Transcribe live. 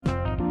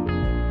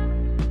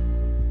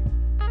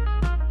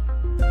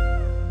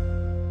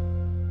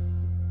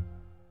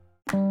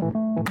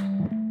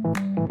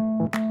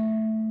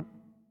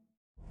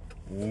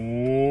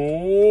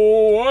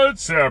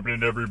What's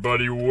happening,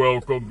 everybody?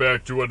 Welcome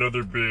back to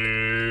another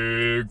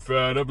big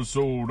fat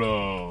episode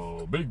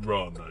of Big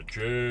Ron the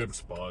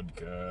Champs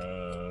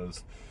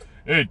podcast.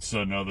 It's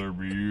another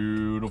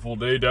beautiful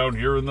day down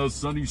here in the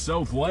sunny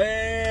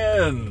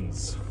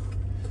Southlands.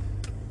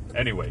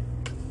 Anyway,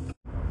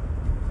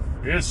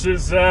 this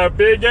is a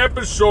big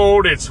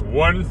episode. It's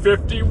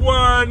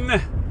 151.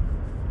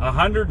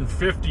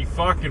 150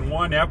 fucking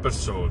one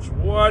episodes.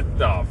 What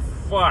the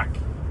fuck?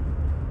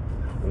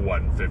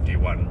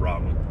 151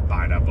 rum,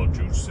 pineapple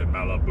juice, and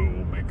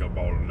Malibu make a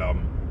bowl of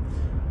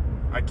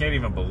I can't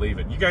even believe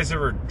it. You guys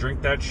ever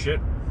drink that shit?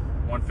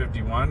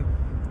 151?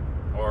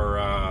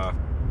 Or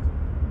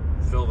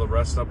fill the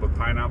rest up with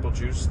pineapple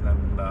juice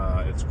and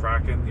then it's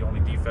cracking. The only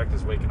defect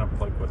is waking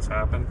up like what's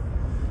happened.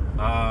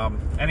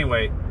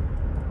 Anyway,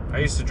 I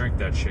used to drink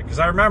that shit because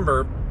I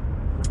remember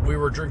we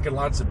were drinking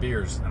lots of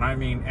beers, and I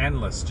mean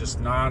endless, just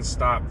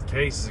non-stop,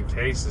 cases and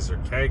cases or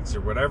kegs or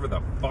whatever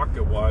the fuck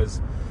it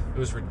was. It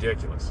was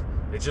ridiculous.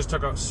 It just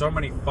took out so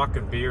many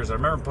fucking beers. I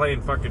remember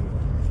playing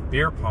fucking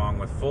beer pong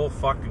with full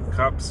fucking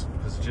cups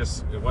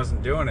because it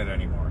wasn't doing it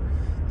anymore.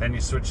 Then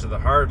you switch to the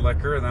hard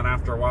liquor, and then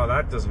after a while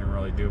that doesn't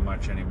really do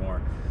much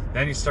anymore.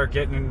 Then you start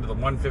getting into the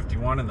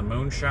 151 and the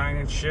moonshine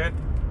and shit.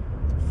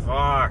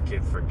 Fuck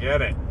it,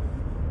 forget it.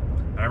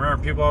 And I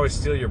remember people always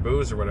steal your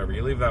booze or whatever.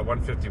 You leave that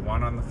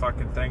 151 on the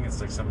fucking thing,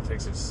 it's like someone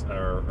takes it,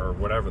 or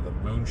whatever, the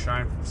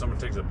moonshine, someone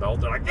takes a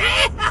belt, they're like,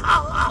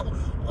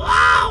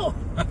 wow!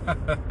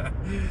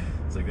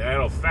 It's like,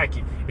 that'll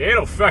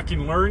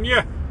fucking learn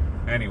you.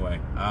 Anyway,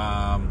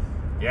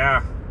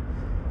 yeah.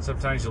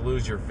 Sometimes you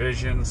lose your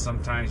vision.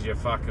 Sometimes you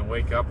fucking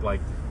wake up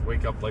like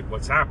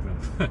what's happening?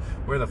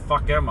 Where the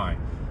fuck am I?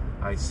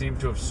 I seem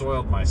to have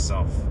soiled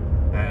myself.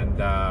 And,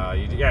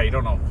 you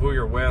don't know who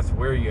you're with,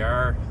 where you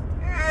are.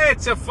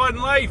 It's a fun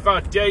life,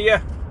 I'll tell you.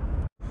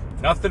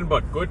 Nothing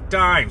but good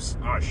times.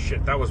 Oh,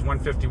 shit, that was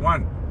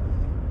 151.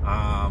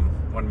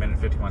 1 minute,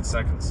 51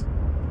 seconds.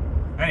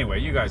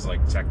 Anyway, you guys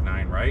like Tech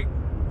Nine, right?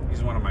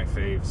 He's one of my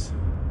faves.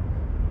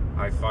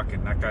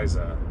 That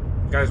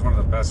guy's one of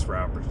the best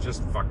rappers.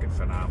 Just fucking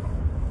phenomenal.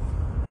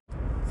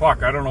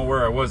 Fuck, I don't know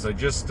where I was. I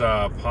just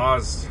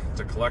paused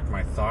to collect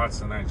my thoughts,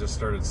 and I just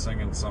started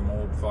singing some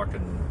old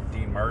fucking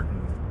Dean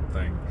Martin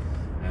thing.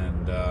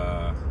 And,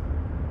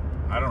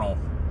 I don't know.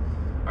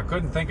 I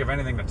couldn't think of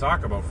anything to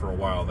talk about for a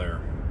while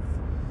there.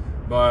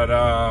 But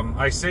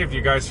I saved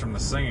you guys from the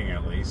singing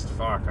at least.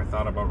 Fuck, I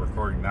thought about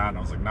recording that and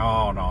I was like,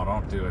 no,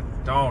 don't do it.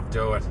 Don't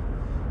do it.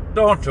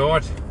 Don't do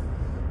it.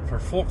 For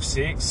fuck's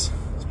sakes.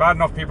 It's bad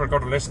enough people are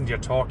going to listen to you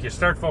talk. You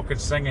start fucking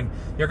singing,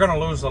 you're going to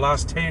lose the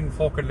last 10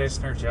 fucking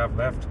listeners you have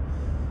left.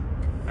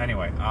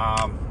 Anyway,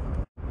 I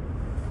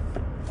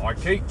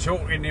keep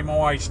talking to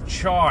my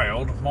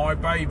child. My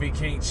baby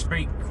can't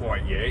speak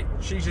quite yet.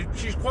 She's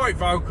quite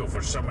vocal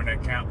for someone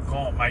that can't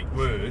make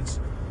words.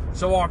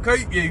 So I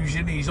keep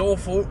using these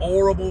awful,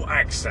 horrible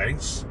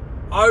accents,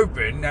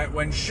 hoping that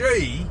when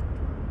she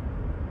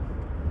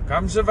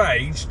comes of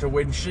age to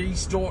when she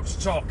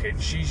starts talking,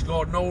 she's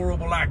got an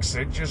horrible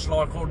accent just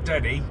like her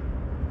daddy,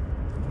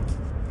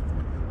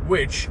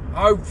 which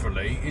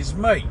hopefully is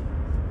me.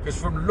 Because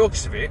from the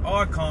looks of it,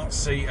 I can't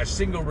see a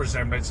single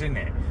resemblance in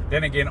there.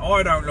 Then again,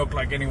 I don't look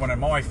like anyone in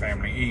my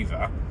family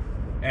either.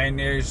 And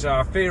there's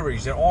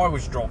theories that I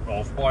was dropped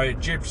off by a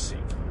gypsy.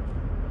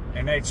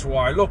 And that's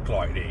why I look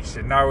like this,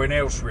 and no one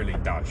else really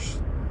does.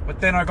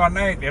 But then I got an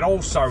aunt that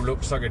also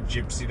looks like a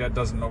gypsy that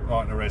doesn't look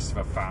like the rest of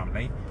her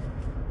family.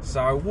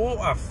 So what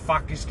the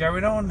fuck is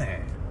going on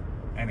there?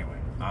 Anyway,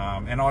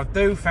 and I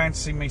do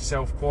fancy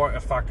myself quite a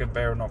fucking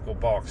bare knuckle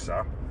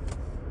boxer.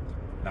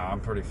 No,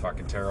 I'm pretty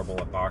fucking terrible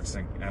at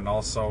boxing. And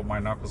also, my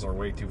knuckles are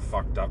way too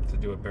fucked up to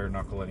do a bare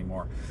knuckle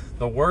anymore.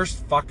 The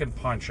worst fucking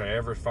punch I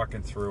ever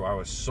fucking threw, I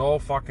was so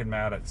fucking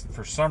mad at,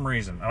 for some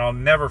reason. And I'll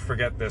never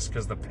forget this,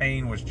 because the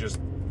pain was just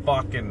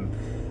fucking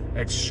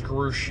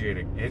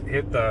excruciating. It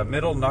hit the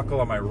middle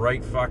knuckle on my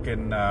right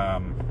fucking...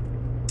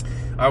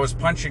 I was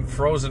punching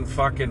frozen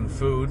fucking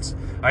foods.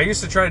 I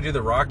used to try to do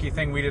the Rocky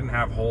thing. We didn't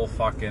have whole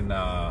fucking...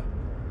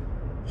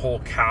 whole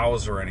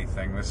cows or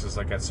anything. This is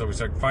like that. So we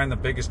said, find the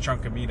biggest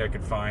chunk of meat I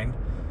could find,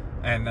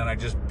 and then I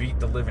just beat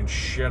the living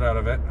shit out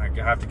of it. I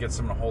have to get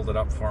someone to hold it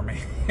up for me.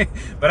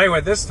 But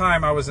anyway, this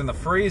time I was in the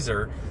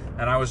freezer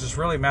and I was just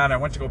really mad. I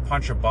went to go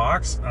punch a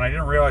box and I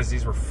didn't realize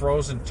these were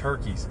frozen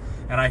turkeys,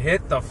 and I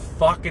hit the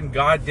fucking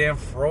goddamn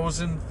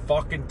frozen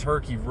fucking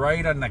turkey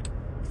right on the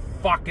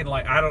fucking,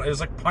 like, it was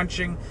like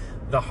punching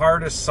the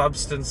hardest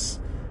substance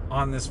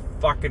on this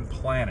fucking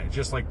planet,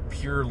 just like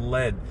pure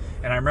lead.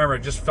 And I remember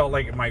it just felt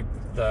like my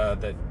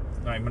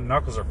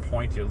knuckles are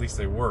pointy, at least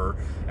they were,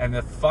 and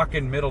the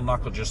fucking middle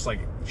knuckle just like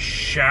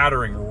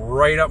shattering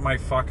right up my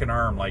fucking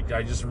arm. Like,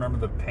 I just remember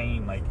the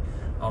pain, like,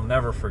 I'll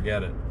never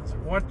forget it. It's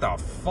like, what the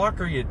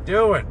fuck are you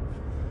doing?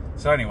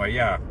 So anyway,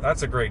 yeah,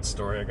 that's a great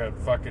story. I got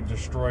fucking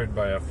destroyed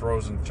by a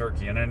frozen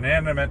turkey, an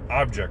inanimate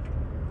object.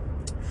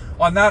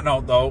 On that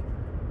note, though,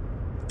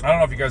 I don't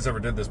know if you guys ever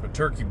did this, but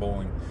turkey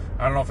bowling,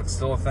 I don't know if it's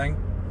still a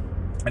thing.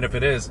 And if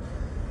it is,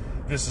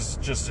 this is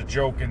just a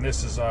joke and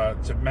this is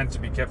meant to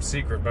be kept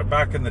secret. But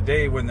back in the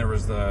day when there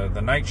was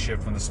the night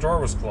shift, when the store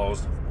was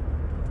closed,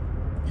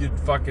 you'd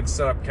fucking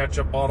set up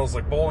ketchup bottles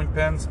like bowling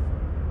pins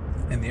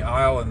in the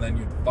aisle, and then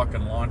you'd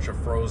fucking launch a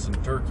frozen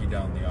turkey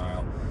down the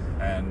aisle.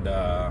 And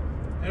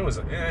it was,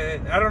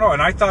 I don't know,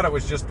 and I thought it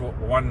was just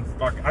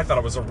I thought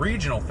it was a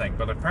regional thing,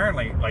 but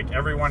apparently, like,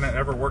 everyone that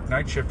ever worked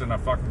night shift in a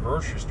fucking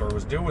grocery store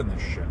was doing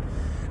this shit.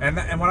 And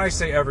when I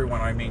say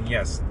everyone, I mean,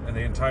 yes,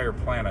 the entire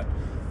planet.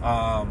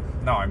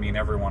 No, I mean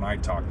everyone I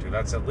talk to.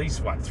 That's at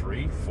least,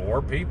 3,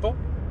 4 people?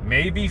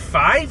 Maybe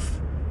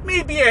 5?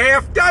 Maybe a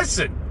half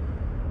dozen.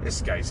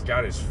 This guy's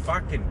got his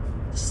fucking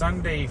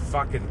Sunday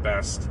fucking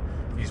best.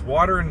 He's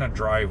watering the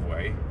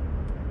driveway.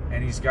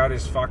 And he's got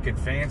his fucking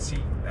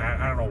fancy,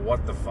 I don't know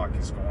what the fuck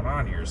is going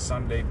on here,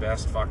 Sunday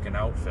best fucking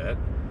outfit.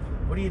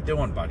 What are you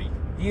doing, buddy?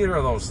 Either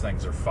of those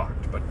things are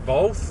fucked. But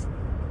both?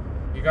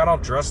 You got all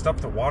dressed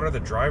up to water the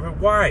driveway?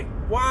 Why?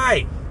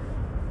 Why?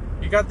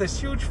 You got this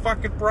huge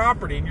fucking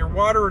property and you're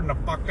watering the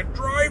fucking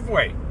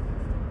driveway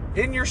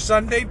in your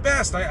Sunday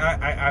best.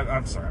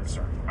 I'm sorry.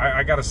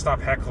 I gotta stop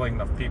heckling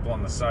the people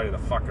on the side of the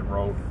fucking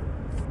road.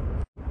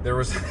 There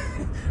was,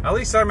 at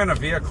least I'm in a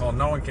vehicle and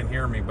no one can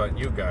hear me but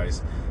you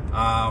guys.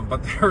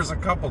 But there was a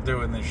couple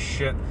doing this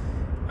shit.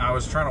 I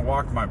was trying to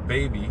walk my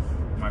baby.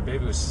 My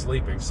baby was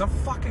sleeping. Some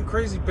fucking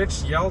crazy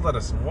bitch yelled at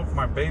us and woke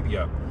my baby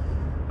up.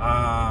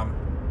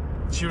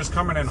 She was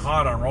coming in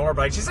hot on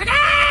rollerblades. She's like,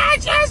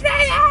 excuse me!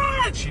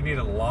 Ah! She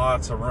needed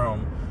lots of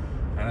room.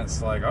 And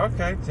it's like,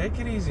 okay, take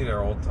it easy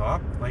there, old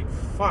top. Like,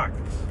 fuck.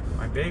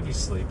 My baby's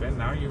sleeping.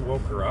 Now you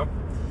woke her up.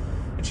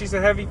 And she's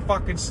a heavy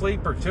fucking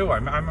sleeper, too.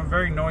 I'm a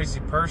very noisy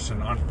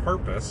person on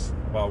purpose.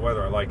 Well,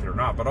 whether I like it or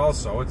not. But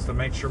also, it's to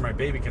make sure my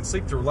baby can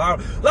sleep through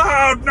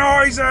loud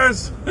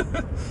noises!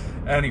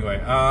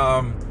 Anyway,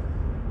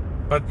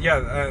 but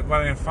yeah,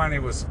 when I finally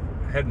was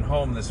heading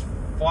home, this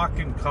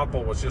fucking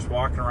couple was just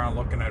walking around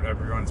looking at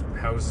everyone's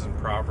houses and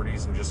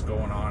properties and just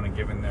going on and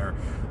giving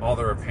all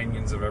their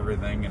opinions of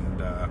everything.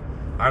 And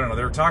I don't know,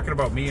 they were talking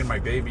about me and my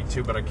baby,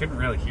 too, but I couldn't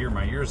really hear.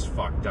 My ears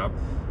fucked up.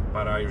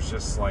 But I was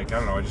just like, I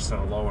don't know, I just said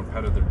hello and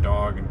petted their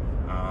dog. And,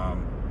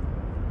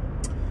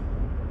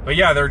 but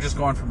yeah, they were just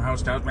going from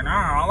house to house. But,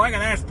 oh, look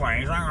at this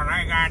place. Look what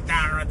I got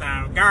down with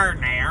the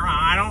garden here. Oh,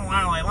 I don't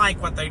really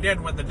like what they did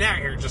with the deck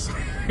here. Just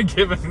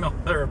giving all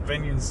their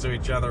opinions to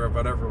each other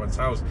about everyone's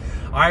house.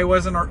 I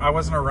wasn't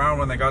around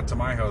when they got to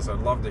my house. I'd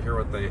love to hear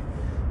what they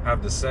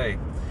have to say.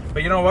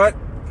 But you know what?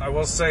 I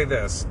will say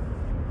this.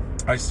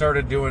 I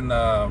started doing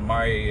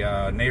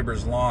my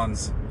neighbor's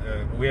lawns.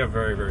 We have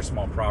very, very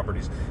small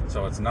properties,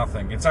 so it's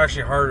nothing. It's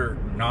actually harder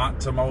not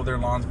to mow their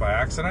lawns by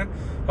accident.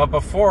 But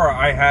before,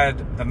 I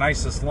had the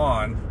nicest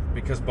lawn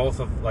because both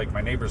of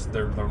my neighbors,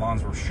 their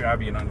lawns were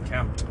shabby and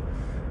unkempt,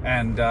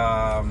 and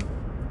I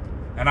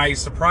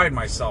used to pride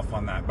myself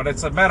on that. But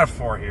it's a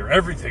metaphor here.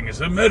 Everything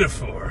is a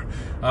metaphor.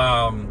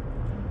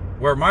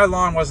 Where my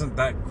lawn wasn't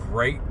that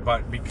great,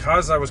 but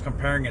because I was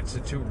comparing it to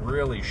 2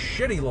 really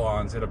shitty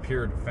lawns, it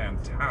appeared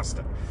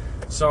fantastic.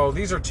 So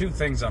these are 2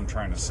 things I'm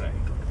trying to say.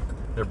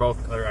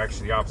 They're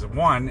actually the opposite.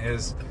 One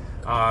is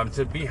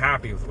to be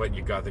happy with what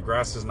you got. The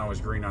grass isn't always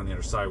green on the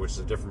other side, which is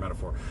a different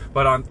metaphor.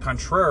 But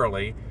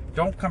contrarily,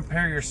 don't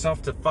compare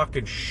yourself to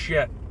fucking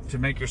shit to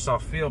make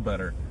yourself feel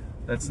better.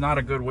 That's not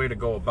a good way to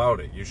go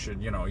about it. You should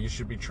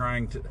be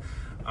trying to,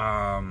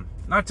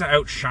 not to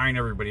outshine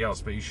everybody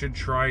else, but you should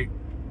try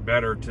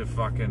better to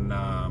fucking,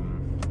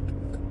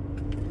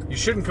 you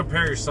shouldn't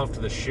compare yourself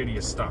to the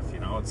shittiest stuff,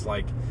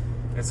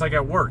 It's like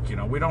at work,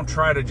 we don't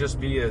try to just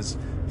be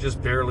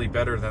just barely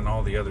better than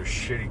all the other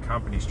shitty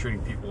companies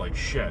treating people like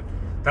shit.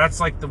 That's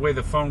like the way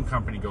the phone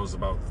company goes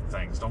about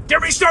things. Don't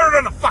get me started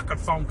on the fucking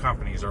phone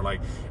companies, or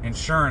like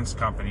insurance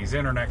companies,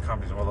 internet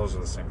companies. Well, those are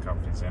the same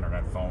companies,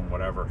 internet, phone,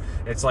 whatever.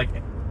 It's like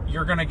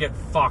you're going to get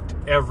fucked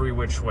every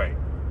which way.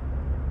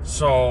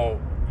 So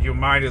you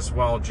might as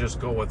well just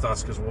go with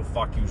us because we'll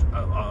fuck you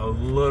a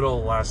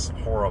little less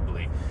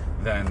horribly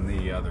than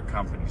the other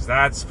companies.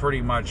 That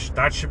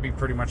should be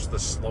pretty much the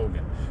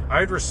slogan.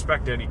 I'd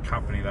respect any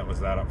company that was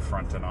that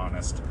upfront and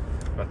honest,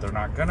 but they're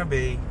not gonna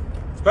be.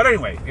 But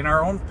anyway, in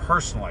our own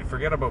personal life,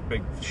 forget about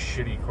big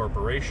shitty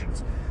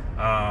corporations.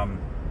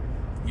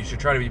 You should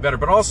try to be better.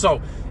 But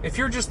also, if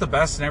you're just the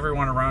best and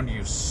everyone around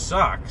you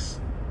sucks,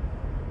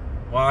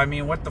 well, I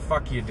mean, what the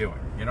fuck are you doing?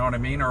 You know what I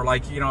mean? Or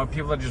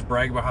people that just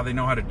brag about how they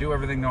know how to do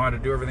everything,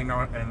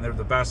 and they're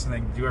the best, and they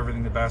do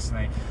everything the best, and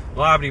they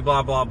blah,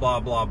 blah, blah, blah,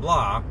 blah,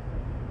 blah.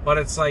 But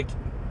it's like,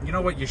 you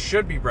know what you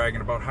should be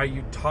bragging about? How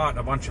you taught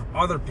a bunch of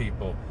other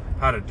people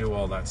how to do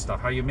all that stuff.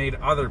 How you made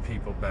other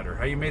people better.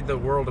 How you made the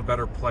world a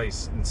better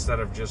place instead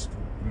of just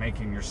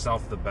making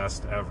yourself the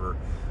best ever.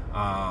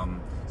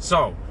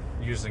 So,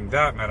 using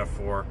that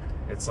metaphor,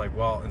 it's like,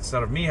 well,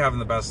 instead of me having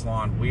the best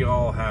lawn, we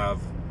all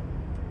have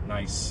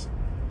nice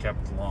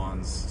kept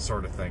lawns,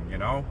 sort of thing,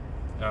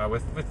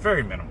 with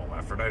very minimal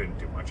effort. I didn't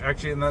do much.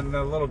 Actually, and then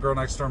the little girl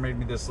next door made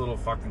me this little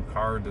fucking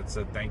card that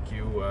said thank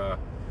you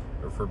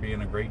for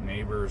being a great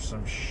neighbor or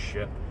some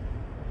shit.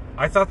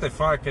 I thought the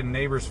fucking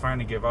neighbors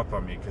finally gave up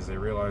on me because they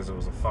realized I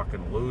was a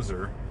fucking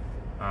loser.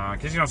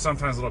 Because, you know,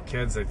 sometimes little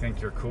kids, they think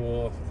you're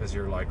cool because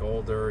you're, like,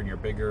 older and you're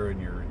bigger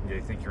and they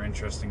think you're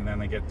interesting. And then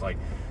they get, like,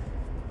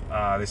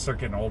 they start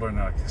getting older and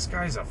they're like, this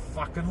guy's a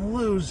fucking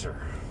loser.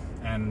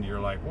 And you're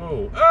like,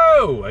 whoa,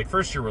 oh! Like,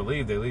 first you're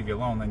relieved they leave you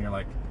alone. Then you're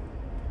like,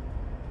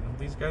 don't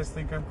these guys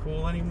think I'm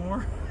cool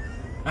anymore?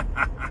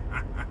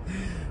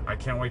 I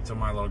can't wait till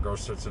my little girl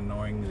starts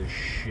annoying the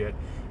shit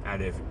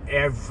out of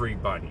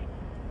everybody.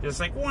 Just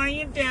like, what are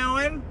you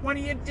doing? What are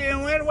you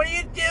doing? What are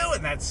you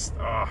doing? That's,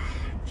 oh,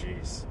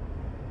 jeez.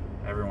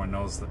 Everyone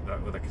knows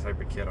that with the type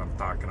of kid I'm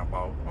talking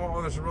about.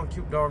 Oh, there's a real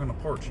cute dog on the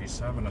porch. He's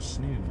having a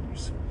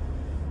snooze.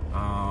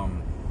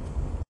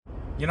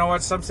 You know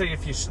what? Some say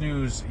if you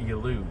snooze, you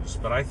lose.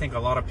 But I think a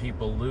lot of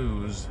people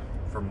lose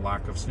from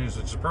lack of snooze,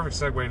 which is a perfect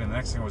segue into the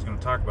next thing I was going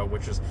to talk about,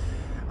 which is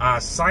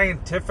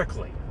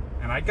scientifically.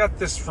 And I got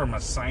this from a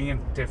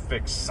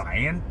scientific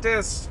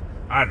scientist.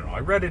 I don't know. I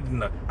read it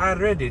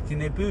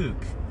in a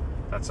book.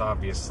 That's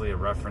obviously a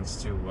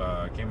reference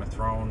to Game of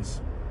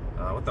Thrones.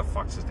 What the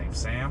fuck's his name?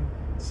 Sam?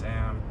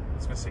 I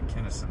was going to say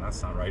Kinnison.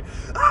 That's not right.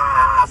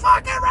 Ah!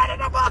 Fucking read it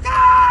in a book!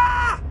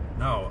 Ah!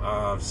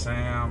 No,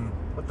 Sam...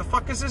 What the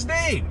fuck is his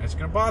name? It's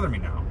going to bother me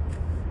now.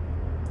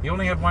 He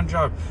only had one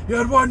job. You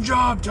had one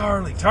job,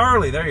 Tarly.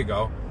 Tarly, there you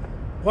go.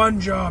 One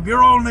job.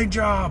 Your only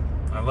job.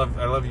 I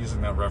love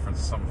using that reference.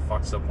 Someone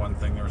fucks up one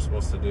thing they were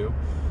supposed to do.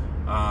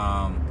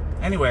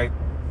 Anyway,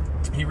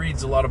 he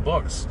reads a lot of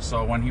books.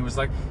 So when he was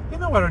like, you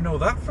know where I know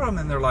that from?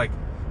 And they're like,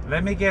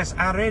 let me guess,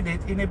 I read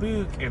it in a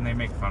book. And they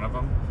make fun of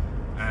him.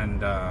 And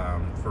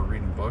for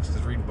reading books.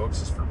 Because reading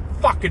books is for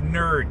fucking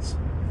nerds.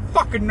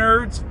 Fucking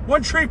nerds.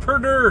 One tree per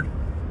nerd.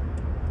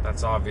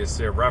 That's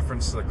obviously a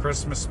reference to the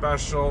Christmas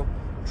special,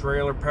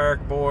 Trailer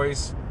Park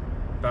Boys,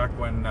 back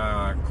when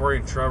Corey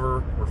and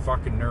Trevor were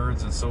fucking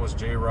nerds, and so was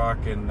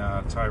J-Rock and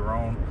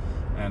Tyrone.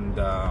 And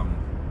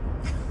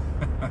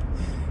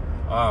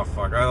oh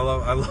fuck, I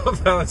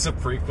love how it's a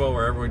prequel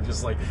where everyone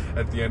just like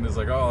at the end is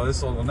like, oh,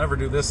 we'll never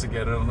do this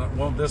again,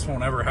 and this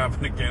won't ever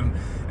happen again.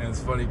 And it's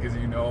funny because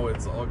you know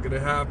it's all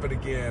gonna happen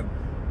again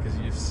because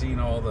you've seen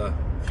all the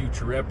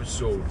future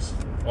episodes.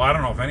 Well, I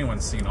don't know if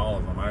anyone's seen all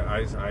of them.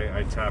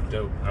 I tapped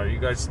out. Are you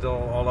guys still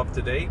all up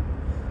to date?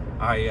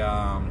 I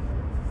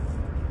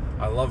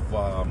love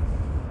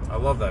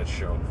that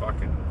show.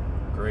 Fucking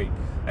great.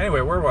 Anyway,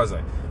 where was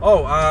I?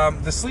 Oh,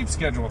 the sleep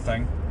schedule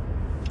thing.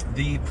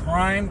 The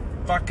prime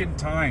fucking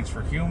times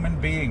for human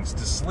beings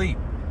to sleep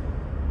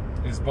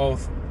is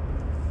both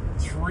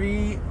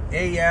 3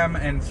 a.m.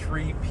 and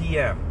 3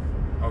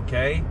 p.m.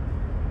 Okay?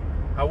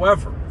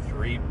 However,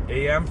 3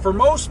 a.m. for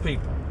most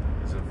people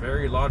is a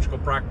very logical,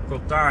 practical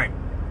time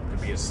to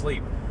be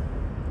asleep.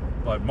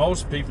 But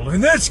most people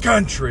in this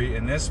country,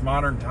 in this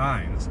modern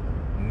times,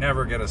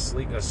 never get a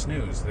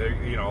snooze.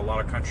 You know, a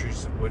lot of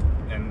countries would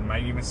and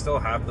might even still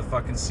have the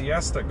fucking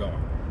siesta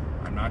going.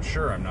 I'm not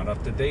sure. I'm not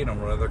up to date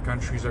on what other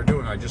countries are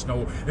doing. I just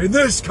know in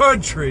this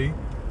country,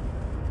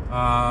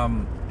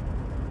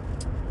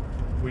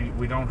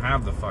 we don't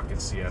have the fucking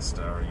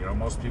siesta. Or, you know,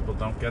 most people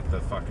don't get the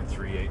fucking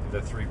 3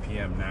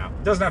 p.m. nap.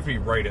 It doesn't have to be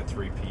right at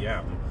 3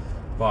 p.m.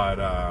 But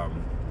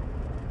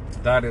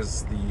that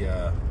is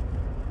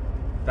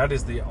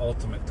the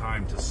ultimate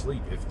time to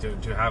sleep, if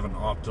to have an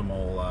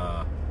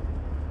optimal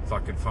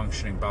fucking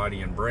functioning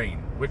body and brain,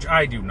 which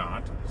I do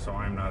not, so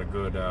I'm not a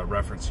good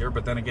reference here.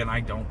 But then again,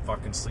 I don't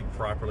fucking sleep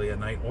properly at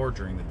night or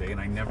during the day,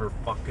 and I never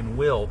fucking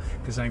will,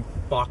 because I'm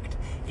fucked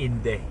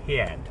in the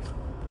head.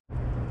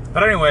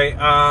 But anyway,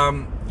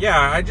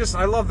 yeah,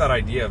 I love that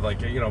idea of,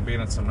 like, you know, being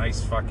in some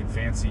nice fucking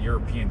fancy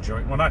European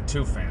joint. Well, not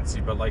too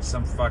fancy, but like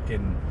some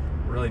fucking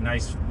really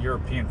nice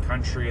European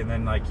country, and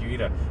then like you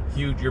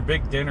eat your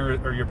big dinner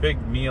or your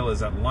big meal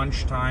is at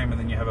lunchtime, and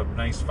then you have a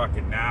nice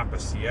fucking nap, a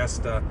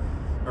siesta,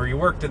 or you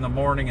worked in the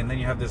morning and then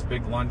you have this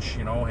big lunch,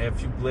 you know, have a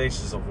few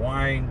glasses of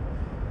wine,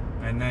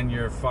 and then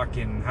you're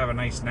fucking have a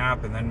nice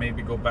nap, and then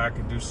maybe go back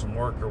and do some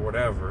work or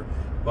whatever.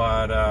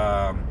 But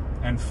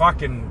and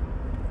fucking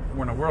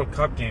when a World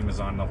Cup game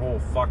is on, the whole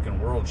fucking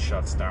world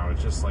shuts down.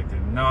 It's just like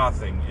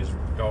nothing is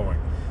going.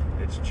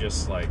 It's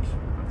just like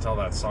until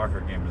that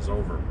soccer game is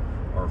over,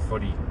 or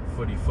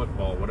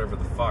football, whatever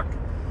the fuck.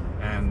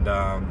 And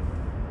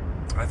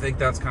I think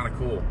that's kind of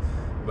cool.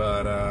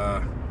 But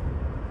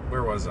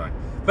where was I?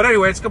 But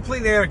anyway, it's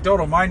completely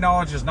anecdotal. My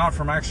knowledge is not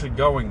from actually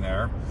going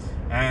there,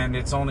 and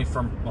it's only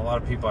from a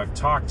lot of people I've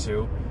talked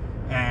to.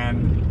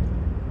 And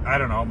I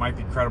don't know, it might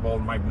be credible, it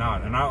might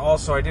not. And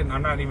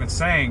I'm not even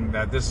saying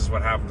that this is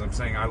what happens. I'm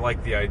saying I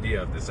like the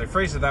idea of this. I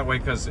phrase it that way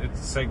because it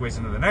segues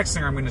into the next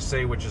thing I'm going to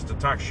say, which is to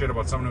talk shit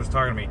about someone who's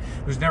talking to me,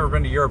 who's never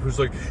been to Europe, who's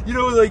like, you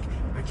know, like,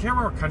 I can't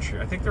remember what country.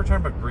 I think they're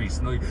talking about Greece.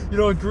 And they're like, you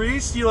know, in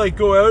Greece, you like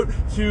go out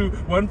to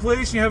one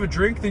place and you have a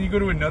drink, then you go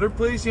to another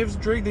place, you have a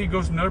drink, then you go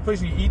to another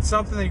place and you eat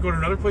something, then you go to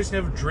another place and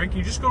you have a drink.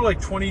 You just go to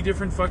like 20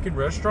 different fucking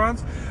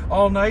restaurants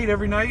all night,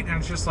 every night, and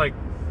it's just like,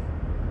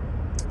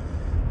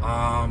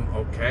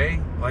 okay,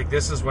 like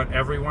this is what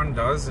everyone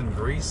does in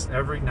Greece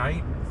every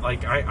night.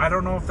 Like, I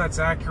don't know if that's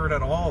accurate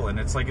at all. And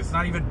it's like, it's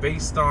not even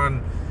based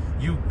on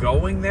you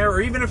going there, or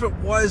even if it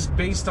was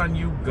based on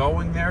you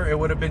going there, it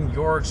would have been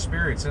your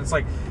experience. And it's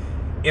like,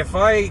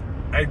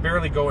 I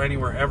barely go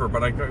anywhere ever,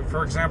 but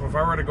for example, if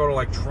I were to go to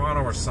like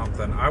Toronto or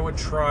something, I would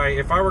try,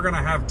 if I were going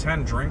to have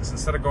 10 drinks,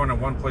 instead of going to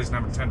one place and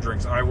having 10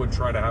 drinks, I would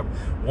try to have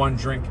one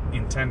drink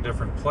in 10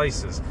 different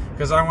places,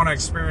 because I want to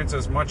experience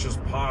as much as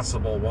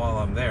possible while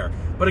I'm there.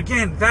 But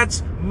again,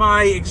 that's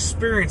my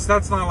experience.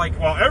 That's not like,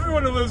 well,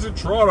 everyone who lives in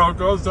Toronto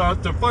goes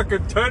out to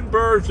fucking 10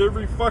 bars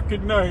every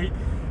fucking night,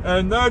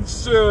 and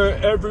that's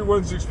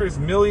everyone's experience.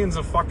 Millions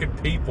of fucking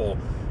people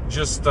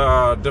just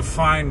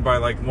defined by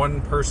like one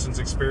person's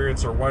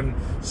experience or one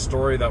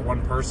story that one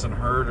person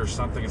heard or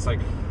something. It's like,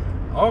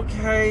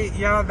 okay,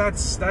 yeah,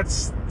 that's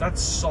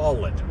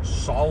solid.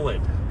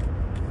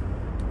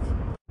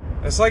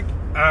 It's like,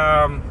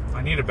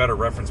 I need a better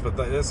reference, but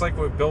it's like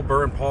with Bill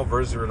Burr and Paul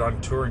Verzi were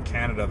on tour in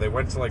Canada. They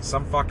went to like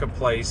some fucking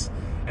place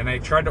and they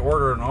tried to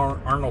order an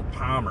Arnold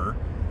Palmer,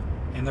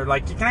 and they're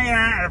like, you can't get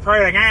out of the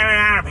price, like,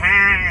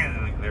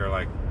 and they were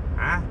like,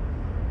 huh?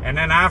 And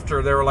then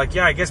after, they were like,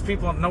 yeah, I guess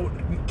people no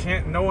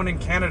one in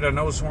Canada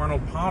knows who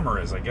Arnold Palmer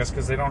is, I guess,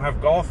 because they don't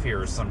have golf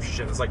here or some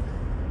shit. It's like,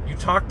 you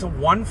talked to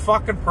one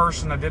fucking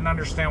person that didn't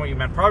understand what you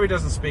meant, probably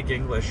doesn't speak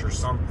English or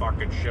some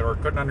fucking shit, or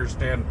couldn't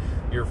understand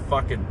your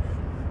fucking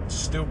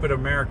stupid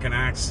American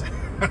accent.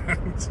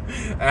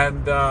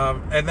 and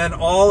then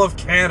all of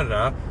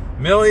Canada,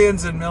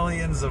 millions and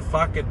millions of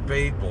fucking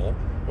people.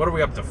 What are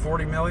we up to,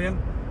 40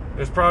 million?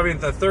 There's probably in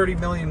the 30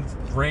 million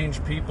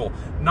range people.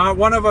 Not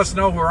one of us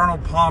know who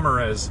Arnold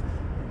Palmer is,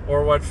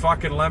 or what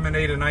fucking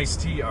lemonade and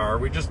iced tea are.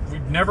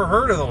 We've never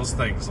heard of those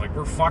things. Like,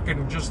 we're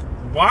fucking just,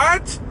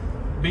 what?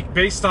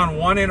 Based on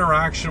one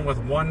interaction with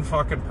one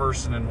fucking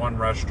person in one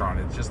restaurant.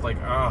 It's just like,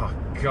 oh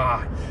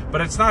God.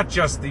 But it's not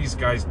just these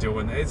guys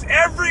doing it. It's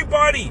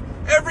everybody.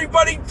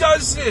 Everybody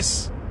does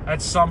this.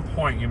 At some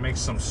point, you make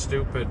some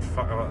stupid,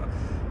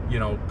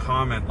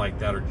 comment like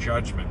that, or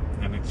judgment.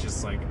 And it's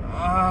just like,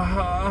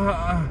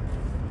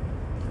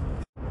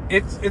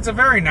 It's a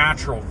very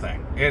natural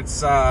thing.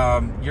 It's,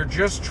 you're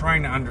just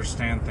trying to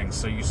understand things,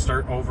 so you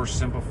start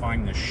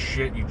oversimplifying the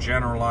shit, you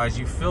generalize,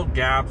 you fill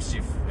gaps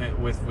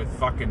with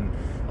fucking,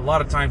 a lot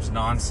of times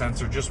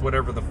nonsense, or just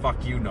whatever the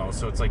fuck you know.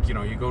 So it's like,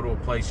 you go to a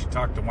place, you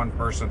talk to one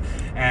person,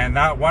 and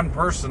that one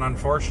person,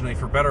 unfortunately,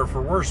 for better or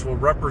for worse, will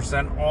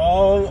represent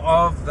all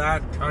of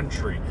that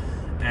country.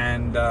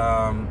 And,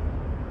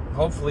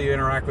 hopefully you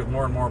interact with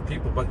more and more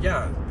people. But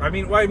yeah, I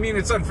mean,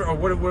 it's unfair.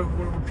 What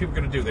are people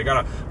going to do? They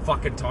got to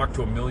fucking talk to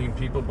 1 million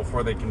people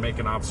before they can make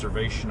an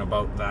observation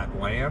about that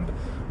land.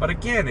 But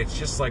again, it's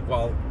just like,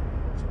 well,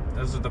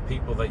 those are the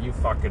people that you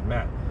fucking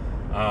met.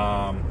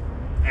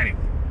 Anyway,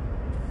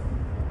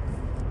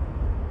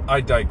 I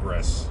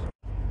digress.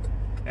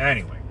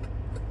 Anyway,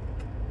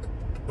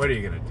 what are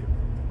you going to do?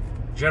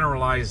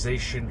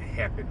 Generalization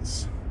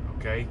happens,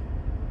 okay?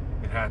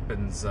 It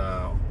happens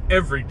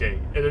every day,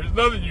 and there's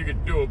nothing you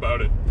can do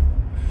about it.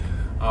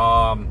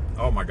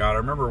 Oh my God, I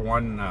remember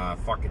one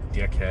fucking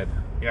dickhead.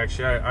 Yeah,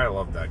 actually, I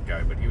love that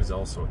guy, but he was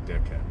also a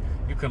dickhead.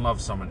 You can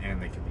love someone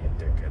and they can be a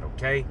dickhead,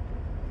 okay?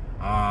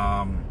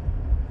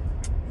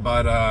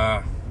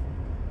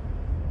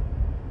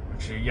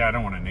 Actually, yeah, I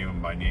don't want to name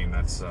him by name.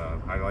 That's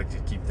I like to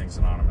keep things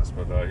anonymous.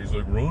 But he's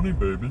like, Ronnie,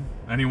 baby.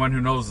 Anyone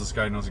who knows this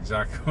guy knows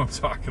exactly what I'm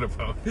talking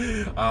about.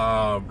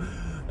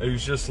 He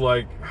was just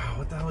like, oh,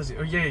 what the hell is he?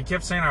 Oh yeah, he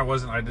kept saying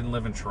I didn't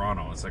live in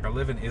Toronto. It's like, I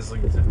live in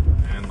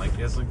Islington, and like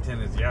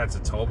Islington is, yeah, it's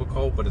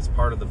Etobicoke, but it's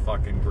part of the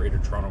fucking Greater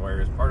Toronto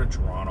area. It's part of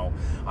Toronto.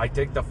 I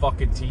take the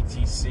fucking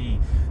TTC.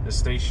 The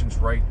station's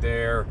right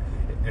there.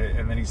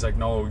 And then he's like,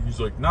 no, he's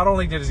like, not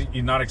only did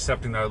he not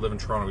accepting that I live in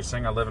Toronto, he's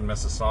saying I live in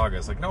Mississauga.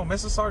 It's like, no,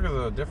 Mississauga's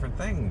a different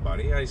thing,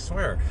 buddy, I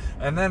swear.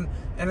 And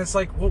it's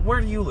like, well, where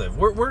do you live?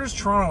 Where does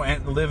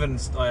Toronto live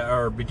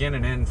or begin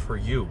and end for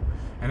you?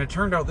 And it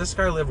turned out this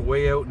guy lived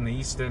way out in the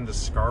east end of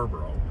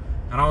Scarborough.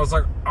 And I was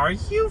like, are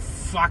you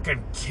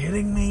fucking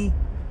kidding me?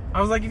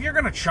 I was like, if you're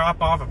going to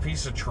chop off a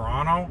piece of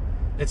Toronto,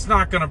 it's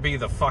not going to be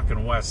the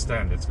fucking West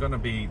End. It's going to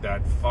be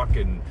that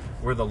fucking,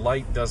 where the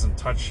light doesn't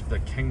touch the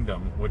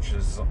kingdom, which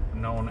is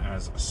known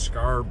as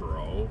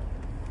Scarborough.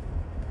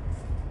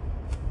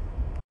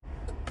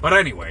 But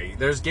anyway,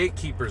 there's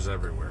gatekeepers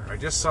everywhere. I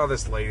just saw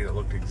this lady that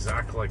looked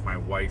exactly like my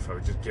wife. I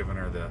was just giving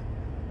her the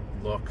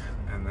look.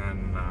 And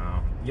then,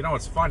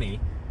 it's funny.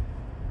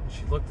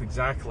 She looked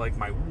exactly like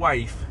my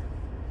wife.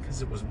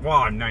 Because it was,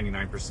 I'm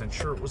 99%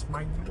 sure it was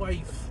my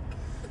wife.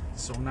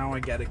 So now I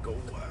gotta go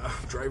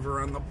drive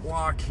around the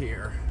block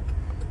here.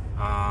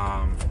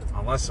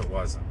 Unless it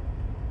wasn't.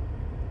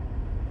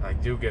 I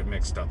do get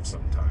mixed up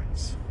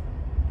sometimes.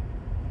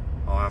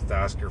 I'll have to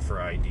ask her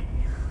for ID.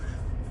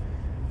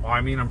 Well,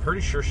 I mean, I'm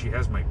pretty sure she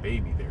has my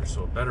baby there,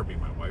 so it better be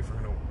my wife.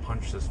 We're gonna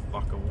punch this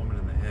fucking woman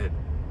in the head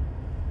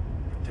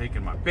for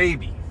taking my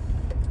baby.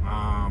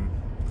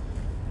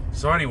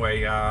 So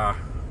anyway,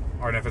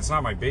 or if it's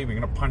not my baby,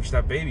 I'm gonna punch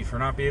that baby for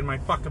not being my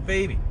fucking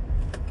baby.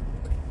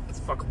 It's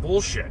fucking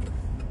bullshit.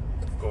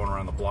 Going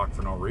around the block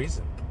for no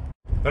reason.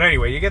 But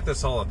anyway, you get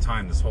this all the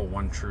time, this whole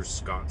one true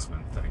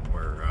Scotsman thing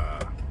where,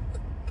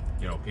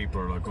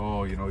 people are like,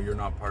 oh, you're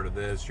not part of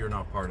this, you're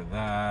not part of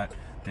that.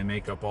 They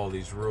make up all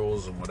these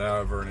rules and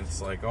whatever, and it's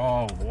like,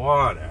 oh,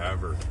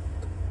 whatever.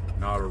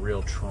 not a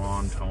real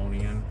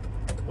Torontonian.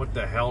 What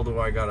the hell do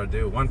I gotta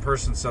do? One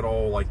person said,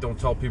 oh, like, don't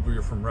tell people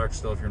you're from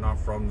Rexdale if you're not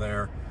from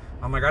there.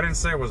 I'm like, I didn't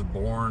say I was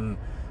born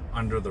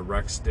under the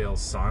Rexdale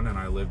sun and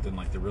I lived in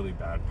like the really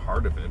bad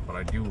part of it, but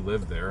I do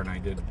live there, and I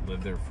did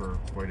live there for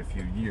quite a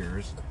few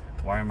years.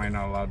 Why am I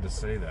not allowed to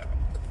say that?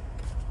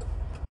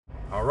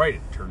 All right,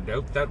 it turned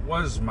out that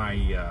was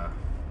my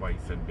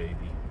wife and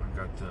baby. I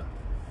got to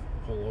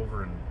pull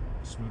over and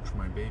smooch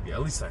my baby.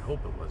 At least I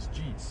hope it was.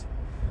 Jeez.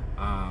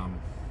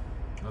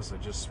 Unless I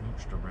just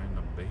smooched a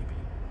random baby,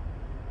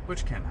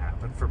 which can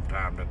happen from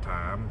time to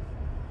time.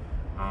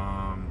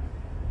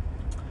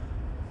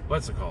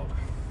 What's it called?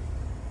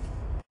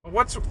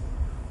 What's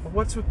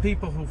with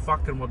people who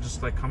fucking will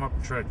just like come up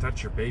and try to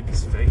touch your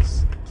baby's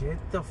face? Get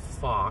the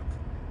fuck.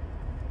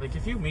 Like,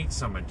 if you meet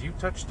someone, do you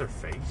touch their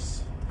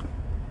face?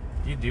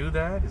 Do you do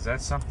that? Is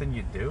that something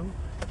you do?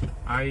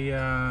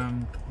 I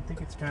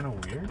think it's kind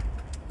of weird,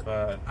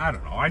 but I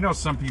don't know. I know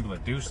some people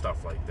that do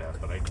stuff like that,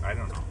 but I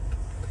don't know.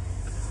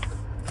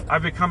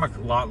 I've become a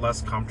lot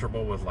less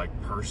comfortable with like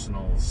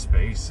personal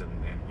space and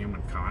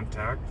human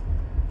contact.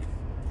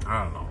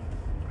 I don't know.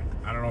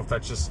 I don't know if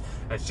that's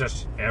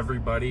just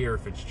everybody, or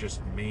if it's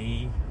just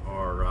me,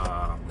 or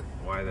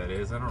why that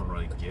is. I don't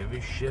really give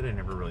a shit. I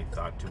never really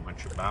thought too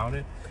much about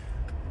it.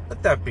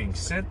 But that being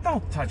said,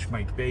 don't touch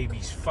my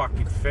baby's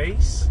fucking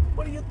face.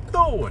 What are you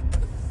doing?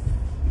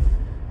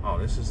 Oh,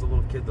 this is the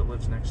little kid that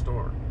lives next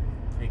door.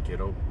 Hey,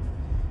 kiddo.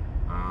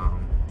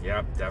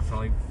 Yeah,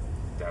 definitely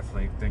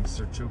thinks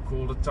they're too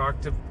cool to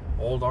talk to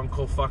old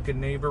Uncle fucking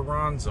neighbor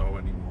Ronzo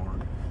anymore.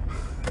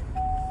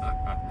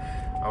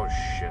 Oh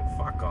shit,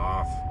 fuck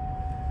off.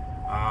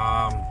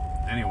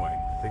 Anyway,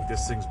 I think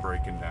this thing's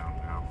breaking down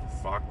now.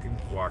 Fucking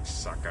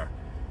cocksucker.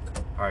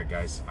 Alright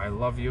guys, I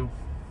love you.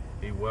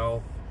 Be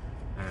well.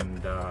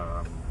 And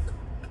I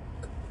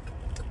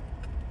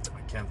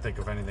can't think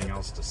of anything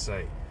else to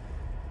say.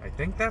 I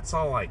think that's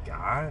all I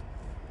got.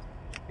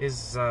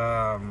 Is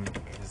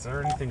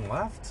there anything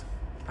left?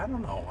 I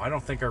don't know. I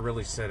don't think I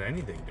really said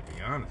anything, to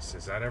be honest.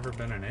 Has that ever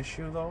been an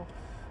issue, though?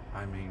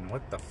 I mean,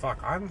 what the fuck?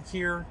 I'm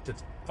here to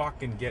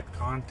fucking get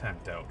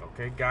content out,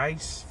 okay,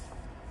 guys?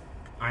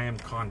 I am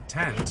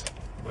content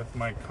with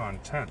my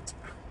content.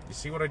 You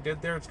see what I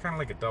did there? It's kind of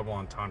like a double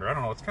entendre. I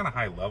don't know. It's kind of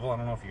high level. I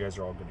don't know if you guys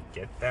are all going to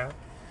get that.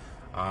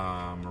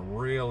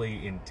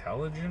 Really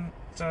intelligent,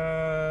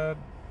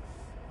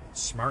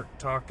 smart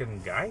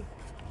talking guy.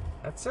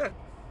 That's it.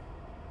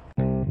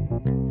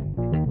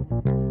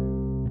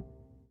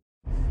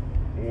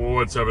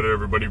 What's happening,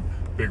 everybody?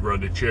 Big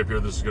Redneck Champ here.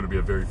 This is going to be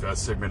a very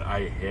fast segment.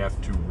 I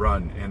have to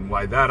run, and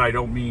by that I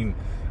don't mean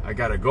I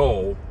gotta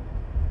go.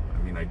 I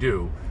mean I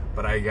do,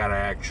 but I gotta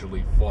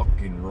actually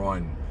fucking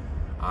run.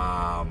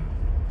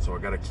 So I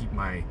gotta keep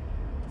my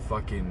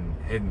fucking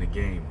head in the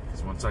game,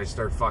 because once I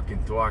start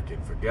fucking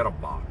talking, forget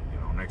about it. You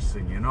know, next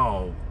thing you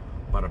know,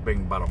 bada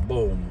bing, bada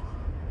boom.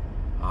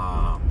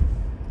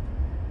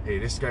 Hey,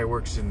 this guy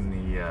works in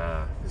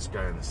the, this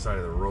guy on the side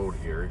of the road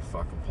here, he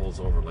fucking pulls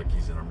over like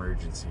he's an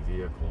emergency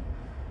vehicle.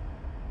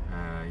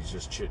 He's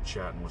just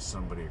chit-chatting with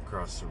somebody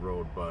across the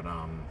road, but,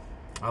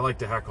 I like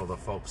to heckle the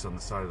folks on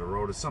the side of the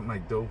road. It's something I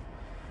do,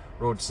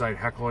 roadside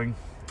heckling.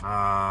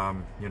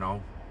 You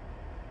know,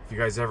 if you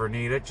guys ever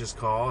need it, just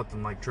call it,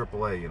 and like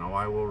AAA, you know,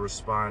 I will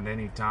respond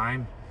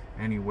anytime,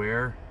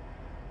 anywhere,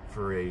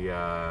 for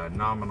a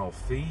nominal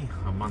fee,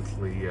 a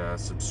monthly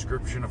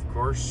subscription, of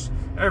course.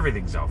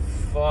 Everything's a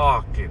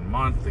fucking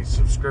monthly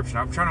subscription.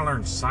 I'm trying to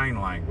learn sign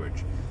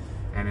language,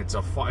 and it's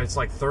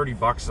like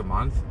 $30 a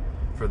month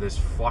for this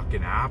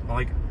fucking app. I'm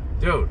like,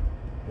 dude,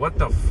 what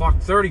the fuck?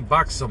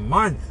 $30 a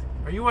month?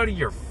 Are you out of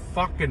your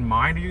fucking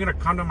mind? Are you gonna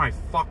come to my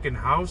fucking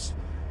house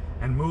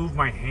and move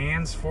my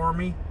hands for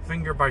me,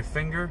 finger by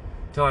finger,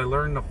 till I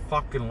learn the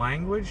fucking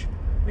language?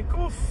 Like,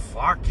 go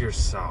fuck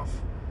yourself.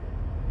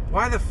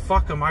 Why the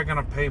fuck am I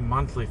gonna pay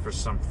monthly for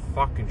some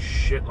fucking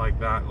shit like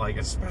that? Like,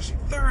 especially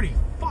 30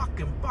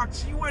 fucking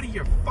bucks. Are you out of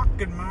your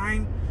fucking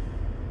mind?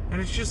 And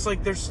it's just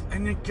like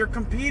you're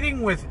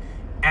competing with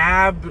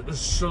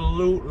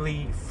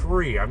absolutely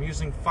free. I'm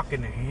using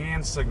fucking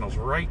hand signals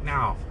right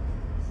now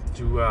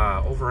to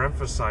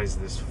overemphasize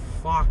this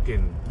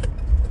fucking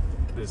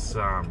this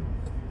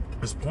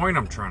point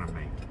I'm trying to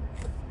make.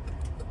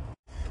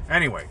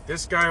 Anyway,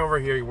 this guy over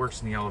here, he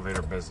works in the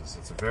elevator business.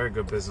 It's a very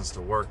good business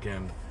to work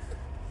in.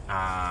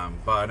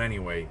 But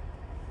anyway,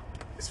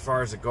 as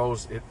far as it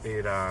goes,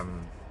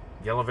 the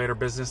elevator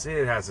business,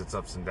 it has its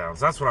ups and downs.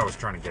 That's what I was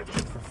trying to get to.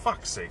 For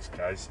fuck's sakes,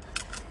 guys.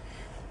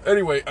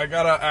 Anyway, I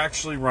gotta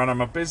actually run.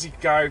 I'm a busy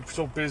guy,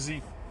 so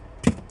busy.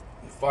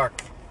 Fuck.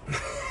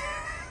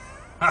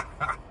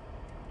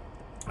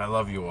 I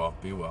love you all.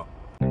 Be well.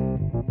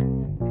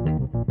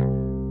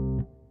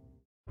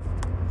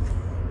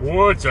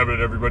 What's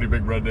happening, everybody?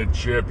 Big Redneck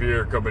Champ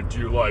here, coming to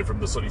you live from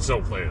the sunny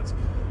Southlands.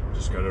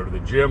 Just got out of the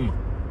gym.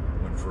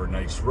 For a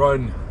nice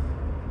run.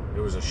 It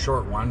was a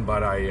short one,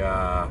 but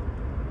I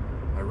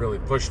really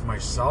pushed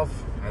myself.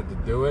 Had to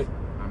do it.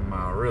 I'm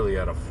really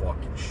out of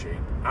fucking shape.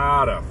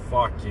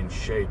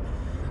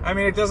 I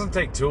mean, it doesn't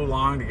take too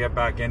long to get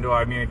back into it.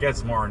 I mean, it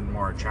gets more and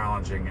more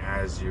challenging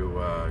as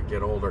you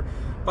get older.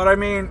 But I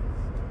mean,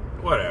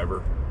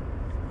 whatever.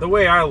 The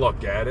way I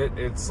look at it,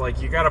 it's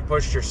like you got to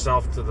push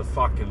yourself to the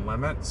fucking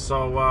limit.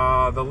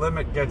 So the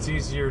limit gets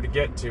easier to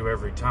get to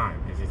every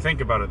time. If you think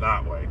about it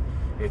that way,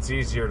 it's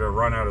easier to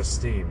run out of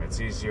steam.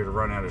 It's easier to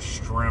run out of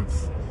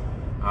strength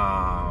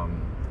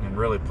and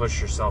really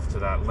push yourself to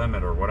that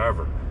limit or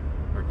whatever.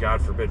 Or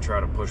God forbid, try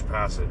to push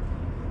past it.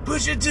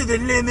 Push it to the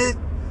limit.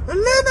 The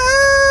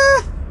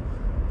limit!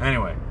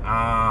 Anyway,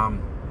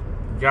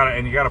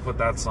 you gotta put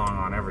that song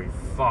on every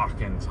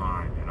fucking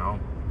time, you know?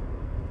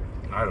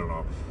 I don't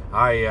know.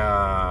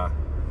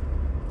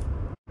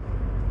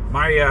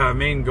 My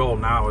main goal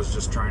now is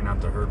just trying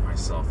not to hurt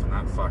myself, and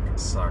that fucking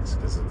sucks,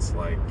 because it's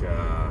like,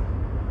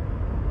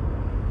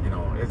 you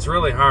know, it's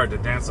really hard to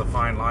dance a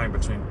fine line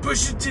between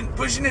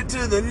pushing it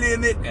to the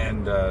limit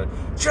and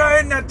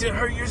trying not to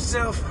hurt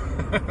yourself.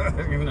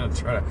 I'm gonna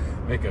try to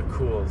make a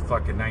cool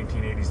fucking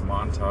 1980s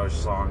montage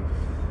song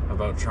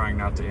about trying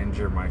not to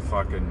injure my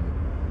fucking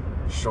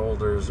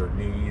shoulders or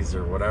knees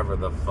or whatever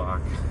the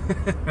fuck.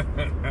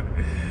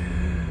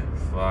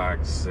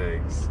 Fuck's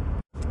sakes.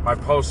 My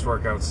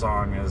post-workout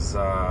song is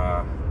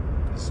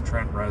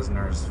Trent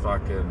Reznor's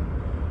fucking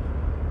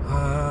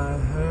I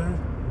hurt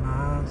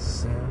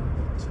myself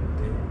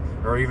today.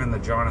 Or even the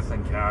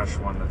Jonathan Cash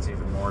one that's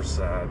even more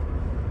sad.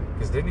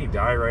 Because didn't he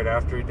die right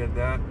after he did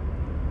that?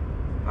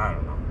 I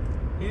don't know.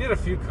 He did a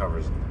few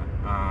covers,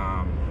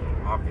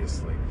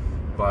 obviously.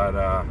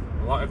 But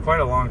quite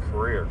a long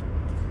career.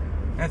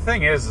 And the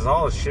thing is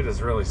all this shit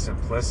is really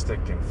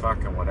simplistic and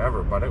fucking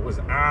whatever, but it was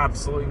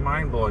absolutely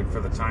mind-blowing for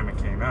the time it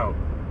came out.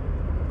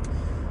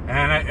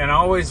 And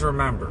always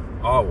remember,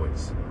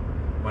 always,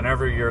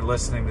 whenever you're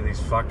listening to these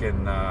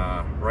fucking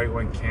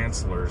right-wing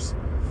cancelers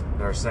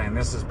that are saying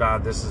this is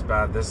bad, this is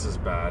bad, this is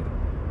bad,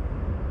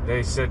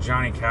 they said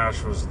Johnny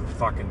Cash was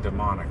fucking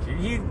demonic.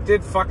 He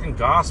did fucking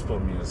gospel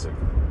music,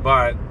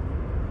 but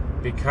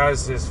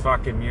because his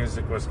fucking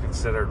music was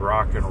considered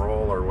rock and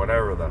roll or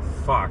whatever the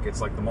fuck, it's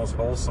like the most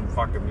wholesome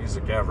fucking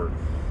music ever.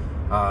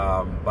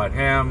 But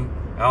him,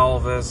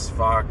 Elvis,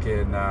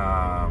 fucking,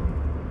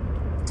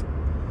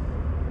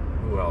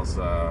 who else?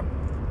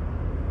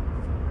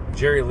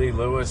 Jerry Lee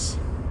Lewis.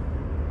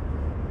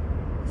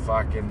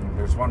 Fucking,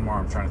 there's one more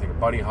I'm trying to think of.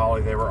 Buddy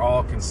Holly. They were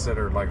all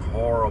considered like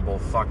horrible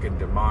fucking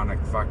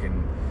demonic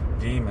fucking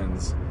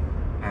demons.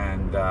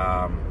 And,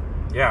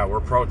 yeah,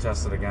 were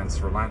protested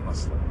against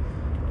relentlessly.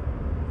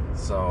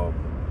 So,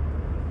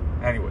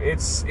 anyway,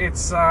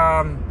 it's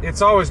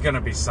always going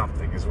to be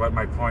something, is what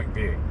my point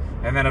being.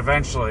 And then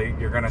eventually,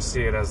 you're going to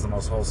see it as the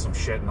most wholesome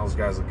shit, and those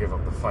guys will give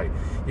up the fight.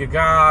 You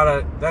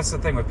gotta, that's the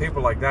thing with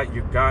people like that,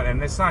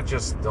 and it's not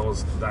just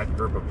that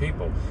group of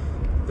people.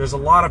 There's a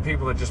lot of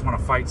people that just want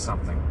to fight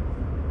something.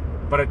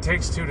 But it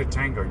takes two to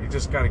tango. You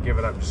just got to give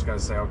it up. You just got to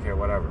say, okay,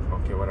 whatever.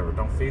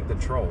 Don't feed the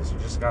trolls. You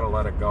just got to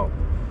let it go.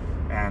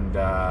 And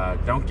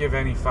don't give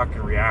any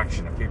fucking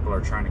reaction if people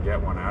are trying to get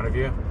one out of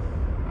you.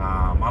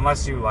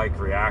 Unless you like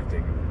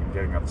reacting and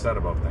getting upset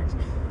about things,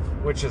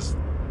 which is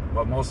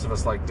what most of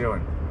us like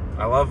doing.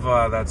 I love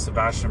that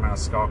Sebastian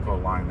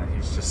Maniscalco line that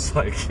he's just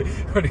like,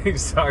 when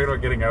he's talking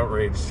about getting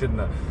outraged and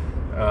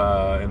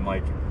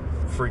like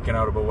freaking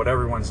out about what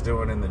everyone's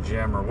doing in the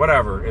gym or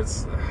whatever.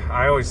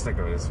 I always think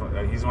of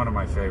it. He's one of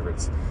my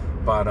favorites.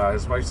 But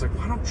his wife's like,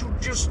 why don't you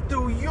just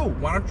do you?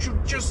 Why don't you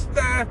just...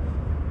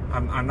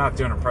 I'm not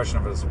doing an impression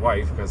of his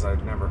wife because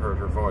I've never heard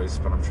her voice,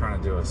 but I'm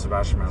trying to do a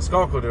Sebastian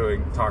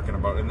Maniscalco talking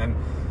about it, and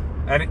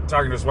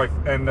talking to his wife,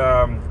 and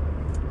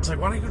it's like,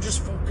 why don't you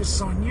just focus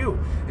on you?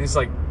 And he's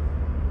like,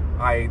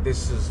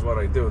 this is what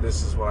I do,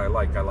 this is what I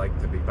like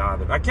to be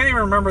bothered. I can't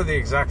even remember the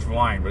exact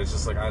line, but it's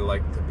just like, I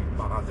like to be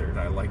bothered,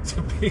 I like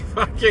to be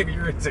fucking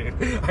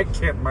irritated, I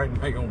can't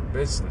mind my own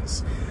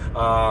business.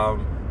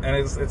 And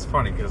it's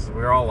funny because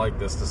we're all like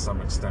this to some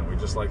extent. We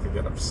just like to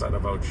get upset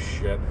about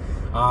shit.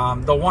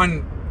 The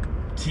one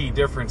key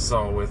difference,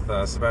 though, with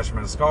Sebastian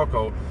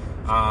Maniscalco,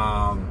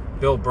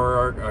 Bill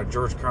Burr,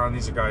 George Carlin,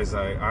 these are guys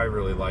I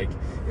really like,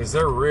 is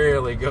they're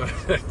really good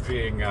at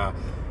being out.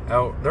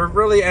 They're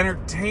really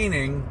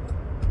entertaining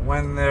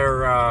when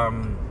they're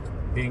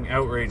being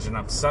outraged and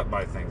upset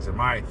by things. In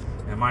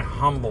my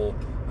humble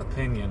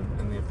opinion,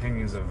 and the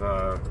opinions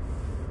of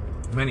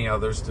many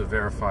others to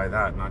verify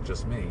that, not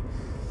just me.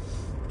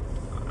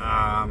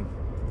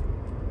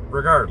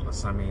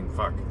 Regardless, I mean,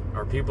 fuck.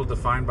 Are people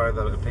defined by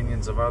the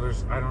opinions of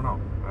others? I don't know.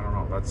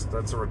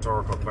 That's a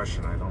rhetorical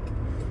question. I don't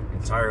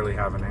entirely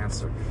have an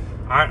answer.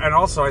 And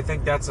also, I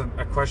think that's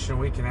a question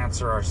we can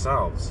answer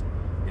ourselves.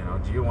 You know,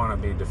 do you want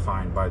to be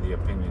defined by the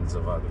opinions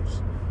of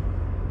others?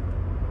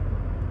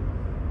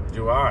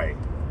 Do I?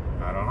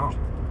 I don't know.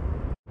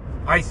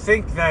 I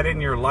think that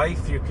in your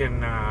life you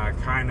can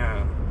kind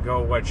of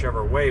go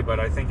whichever way, but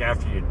I think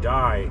after you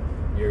die,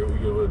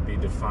 you would be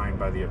defined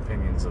by the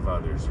opinions of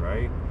others,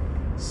 right?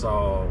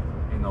 So,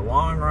 in the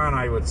long run,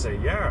 I would say,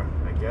 yeah,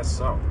 I guess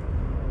so.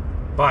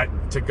 But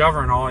to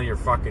govern all your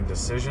fucking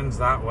decisions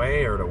that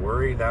way, or to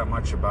worry that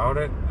much about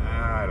it,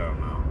 I don't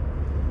know.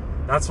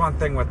 that's one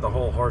thing with the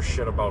whole horse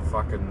shit about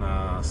fucking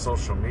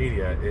social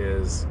media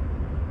is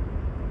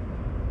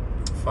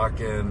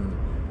fucking,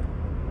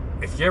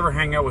 if you ever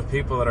hang out with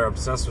people that are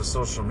obsessed with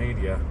social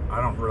media,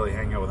 I don't really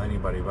hang out with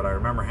anybody, but I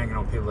remember hanging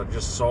out with people that are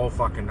just so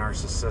fucking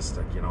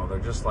narcissistic, you know, they're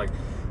just like,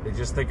 they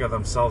just think of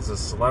themselves as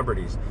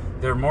celebrities.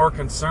 They're more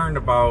concerned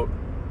about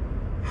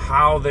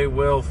how they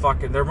will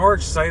fucking, they're more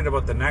excited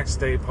about the next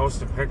day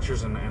posting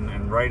pictures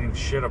and writing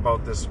shit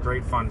about this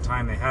great fun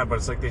time they had, but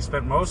it's like they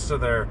spent most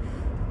of their,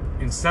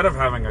 instead of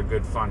having a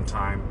good fun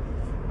time,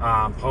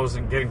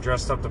 posing, getting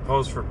dressed up to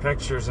pose for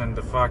pictures and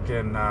to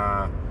fucking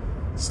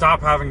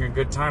stop having a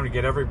good time to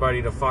get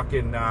everybody to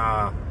fucking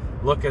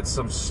look at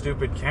some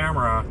stupid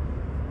camera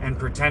and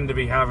pretend to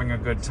be having a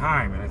good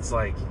time. And it's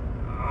like,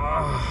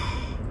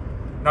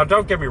 now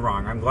don't get me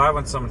wrong, I'm glad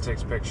when someone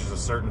takes pictures of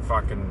certain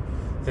fucking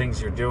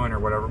things you're doing or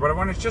whatever, but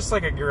when it's just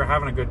like you're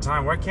having a good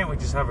time, why can't we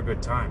just have a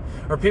good time?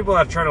 Or people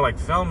that try to like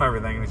film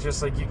everything, and it's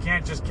just like you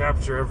can't just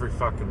capture every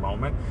fucking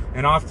moment,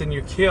 and often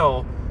you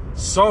kill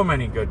so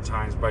many good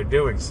times by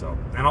doing so.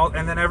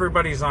 And then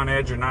everybody's on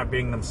edge or not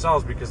being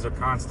themselves because they're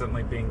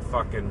constantly being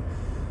fucking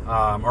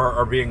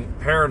or being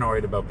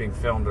paranoid about being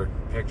filmed or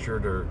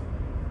pictured or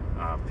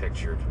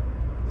pictured.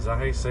 Is that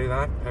how you say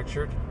that?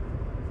 Pictured?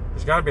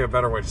 There's got to be a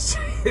better way to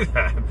say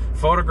that.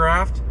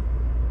 Photographed?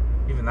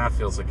 Even that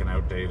feels like an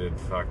outdated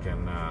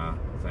fucking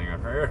thing.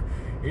 I've heard,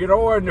 you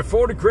know, in the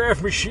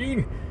photograph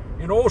machine,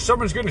 you know,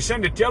 someone's going to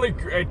send a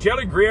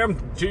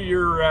telegram to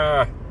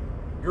your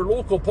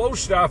local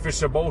post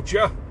office about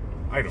you.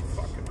 I don't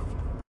fucking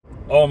know.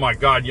 Oh my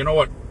God, you know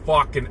what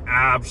fucking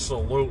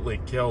absolutely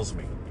kills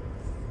me?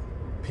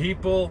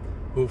 People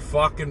who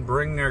fucking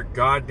bring their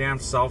goddamn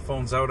cell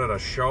phones out at a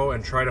show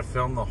and try to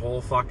film the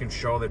whole fucking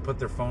show. They put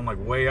their phone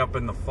like way up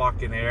in the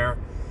fucking air.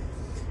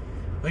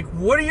 Like,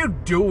 what are you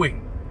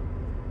doing?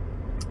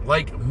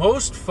 Like,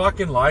 most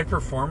fucking live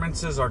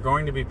performances are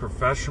going to be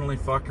professionally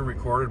fucking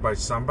recorded by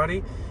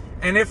somebody.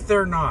 And if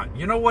they're not,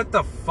 you know what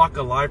the fuck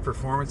a live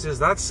performance is?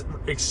 That's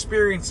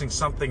experiencing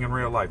something in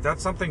real life.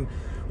 That's something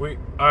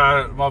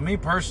well, me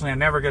personally, I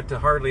never get to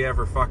hardly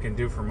ever fucking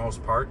do for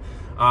most part.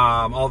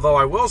 Although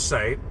I will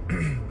say,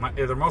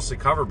 they're mostly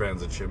cover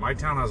bands and shit. My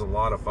town has a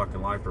lot of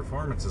fucking live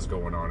performances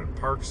going on in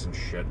parks and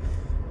shit.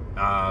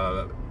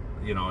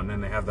 You know, and then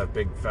they have that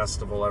big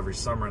festival every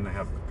summer, and they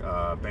have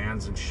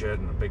bands and shit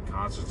and big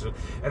concerts,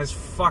 and it's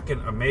fucking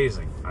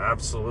amazing. I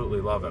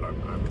absolutely love it. I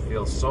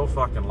feel so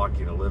fucking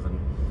lucky to live in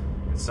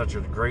such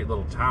a great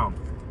little town.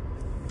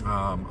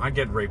 I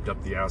get raped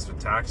up the ass with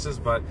taxes,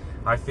 but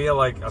I feel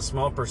like a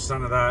small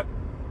percent of that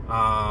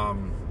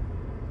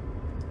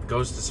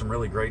goes to some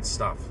really great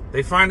stuff.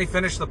 They finally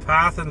finished the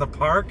path in the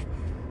park.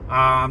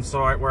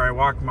 Where I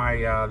walk my,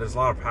 there's a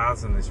lot of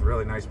paths in this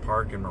really nice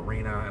park and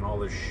marina and all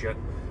this shit.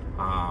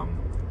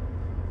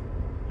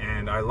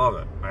 And I love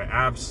it. I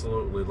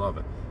absolutely love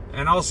it.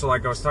 And also,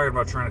 like I was talking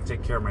about trying to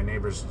take care of my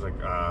neighbors' like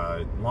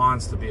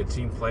lawns to be a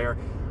team player.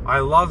 I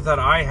love that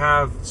I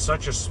have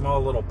such a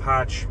small little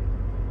patch.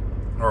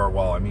 Or,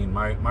 well, I mean,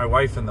 my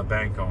wife and the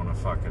bank own a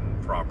fucking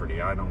property.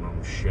 I don't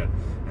own shit.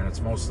 And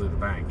it's mostly the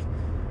bank.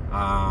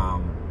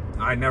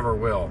 I never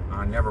will.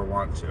 I never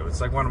want to. It's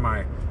like one of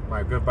my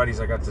good buddies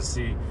I got to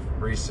see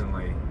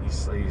recently.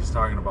 He's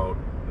talking about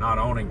not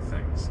owning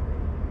things.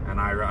 And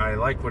I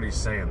like what he's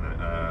saying.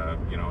 That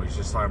you know, he's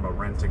just talking about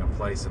renting a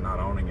place and not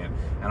owning it.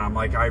 And I'm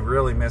like, I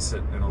really miss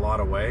it in a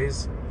lot of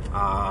ways.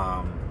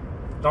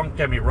 Don't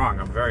get me wrong.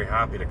 I'm very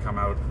happy to come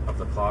out of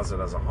the closet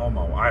as a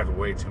homo. I have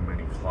way too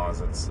many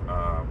closets.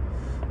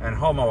 And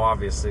homo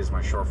obviously is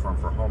my short form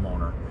for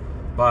homeowner.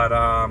 But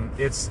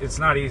it's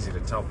not easy to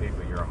tell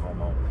people you're a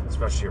homo,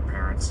 especially your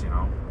parents, you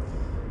know.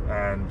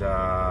 And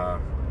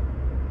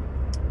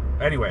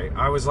anyway,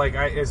 I was like,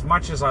 as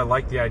much as I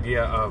like the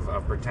idea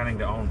of pretending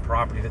to own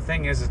property, the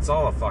thing is, it's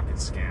all a fucking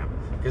scam.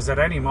 Because at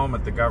any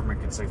moment, the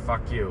government can say,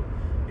 "Fuck you,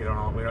 you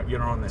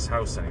don't own this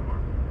house anymore,"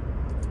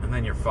 and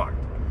then you're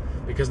fucked.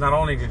 Because not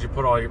only did you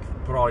put all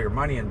your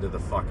money into the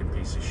fucking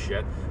piece of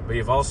shit, but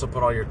you've also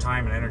put all your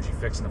time and energy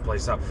fixing the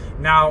place up.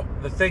 Now,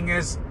 the thing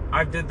is,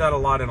 I did that a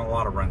lot in a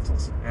lot of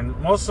rentals, and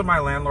most of my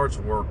landlords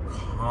were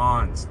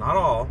cunts. Not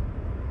all,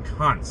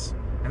 cunts.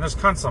 And there's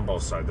cunts on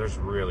both sides. There's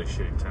really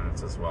shitty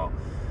tenants as well.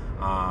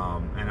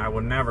 And I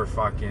would never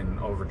fucking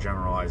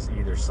overgeneralize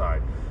either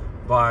side.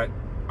 But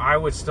I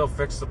would still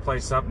fix the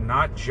place up,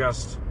 not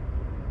just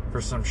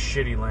for some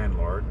shitty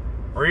landlord,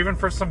 or even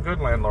for some good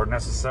landlord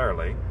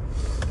necessarily.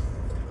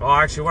 Well,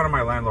 actually, one of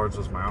my landlords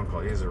was my uncle.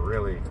 He's a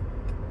really,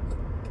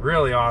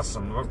 really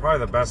awesome, probably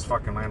the best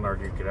fucking landlord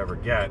you could ever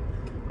get.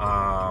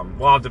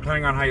 Well,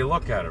 depending on how you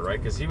look at it,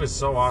 right? Because he was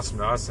so awesome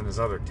to us and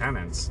his other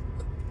tenants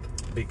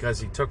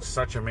because he took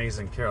such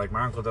amazing care. Like,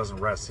 my uncle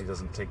doesn't rest. He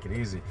doesn't take it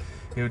easy.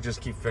 He would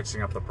just keep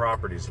fixing up the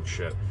properties and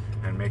shit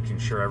and making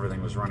sure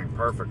everything was running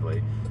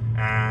perfectly.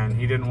 And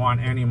he didn't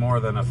want any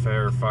more than a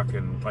fair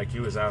fucking, like, he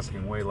was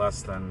asking way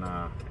less than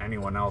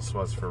anyone else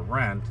was for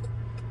rent.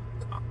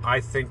 I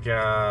think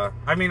that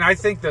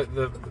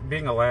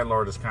being a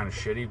landlord is kind of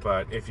shitty,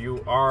 but if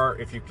you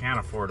can't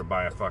afford to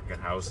buy a fucking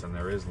house, and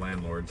there is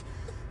landlords,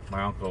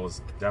 My uncle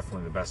is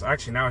definitely the best.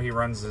 Actually, now he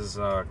runs his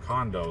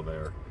condo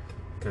there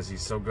because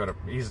he's so good at.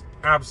 He's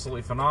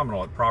absolutely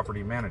phenomenal at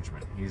property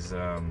management. He's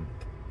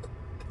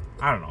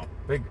I don't know,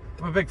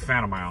 I'm a big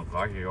fan of my uncle.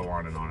 I could go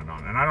on and on and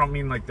on. And I don't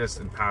mean like this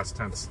in past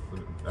tense,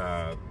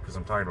 because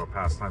I'm talking about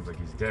past times like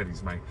he's dead.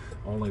 He's my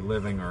only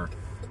living or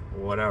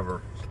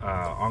whatever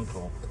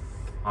uncle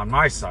on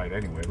my side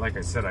anyway. Like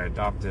I said, I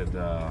adopted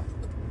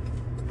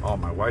all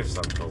my wife's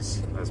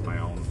uncles as my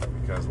own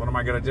because what am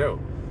I going to do?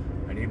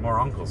 I need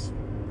more uncles.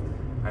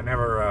 I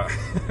never,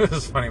 it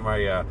was funny,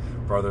 my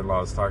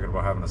brother-in-law was talking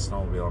about having a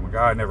snowmobile. I'm like,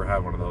 I never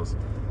had one of those.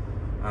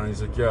 And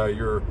he's like, yeah,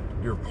 you're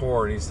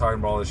poor. And he's talking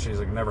about all this shit. He's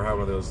like, never had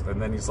one of those. And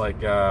then he's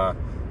like, yeah,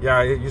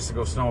 I used to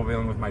go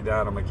snowmobiling with my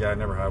dad. I'm like, yeah, I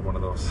never had one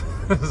of those.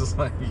 It's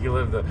like, you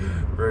lived a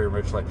very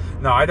rich life.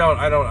 No, I don't.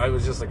 I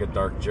was just like a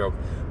dark joke.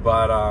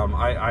 But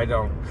I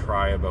don't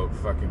cry about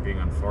fucking being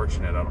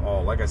unfortunate at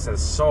all. Like I said,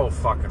 it's so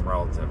fucking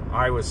relative.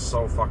 I was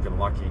so fucking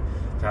lucky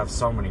to have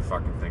so many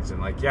fucking things. And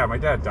like, yeah, my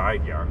dad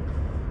died young.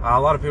 A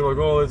lot of people are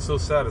like, oh, it's so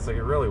sad. It's like,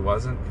 it really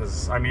wasn't.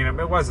 Because, I mean,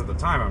 it was at the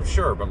time, I'm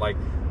sure. But like,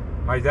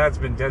 my dad's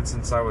been dead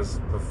since I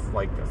was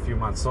like a few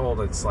months old.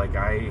 It's like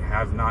I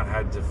have not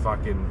had to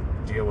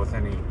fucking deal with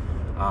any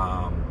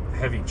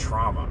heavy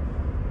trauma.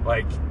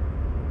 Like,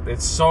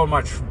 it's so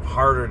much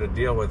harder to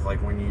deal with. Like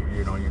when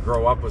you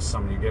grow up with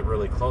someone, you get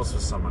really close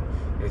with someone.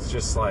 It's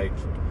just like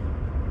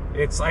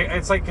it's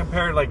like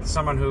compared like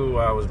someone who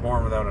was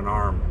born without an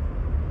arm,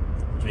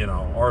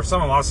 or if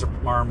someone lost their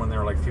arm when they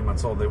were like a few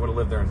months old, they would have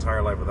lived their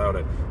entire life without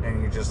it,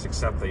 and you just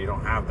accept that you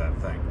don't have that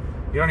thing.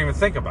 You don't even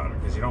think about it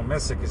because you don't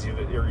miss it because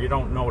you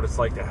don't know what it's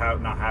like to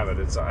not have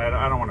it.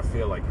 I don't want to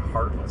feel like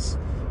heartless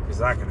because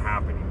that can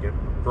happen. You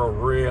can grow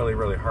really,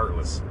 really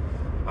heartless,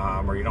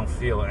 or you don't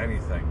feel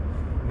anything.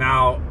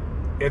 Now,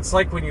 it's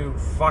like when you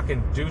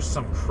fucking do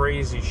some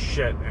crazy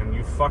shit and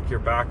you fuck your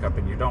back up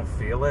and you don't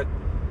feel it,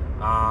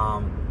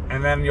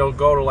 and then you'll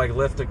go to like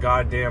lift a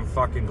goddamn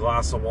fucking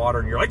glass of water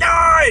and you're like,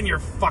 ah, and your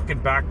fucking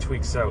back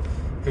tweaks out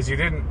because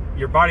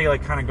your body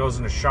like kind of goes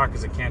into shock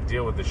because it can't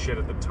deal with the shit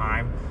at the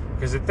time.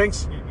 Because it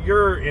thinks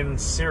you're in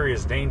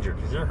serious danger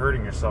because you're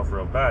hurting yourself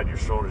real bad, your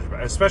shoulders,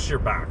 especially your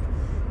back,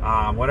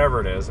 whatever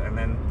it is, and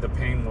then the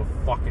pain will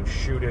fucking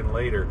shoot in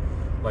later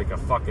like a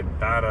fucking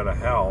bat out of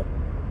hell.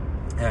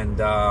 And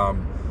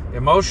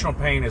emotional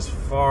pain is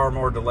far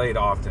more delayed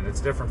often.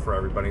 It's different for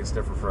everybody. It's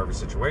different for every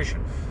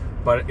situation.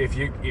 But if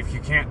you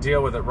can't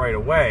deal with it right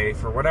away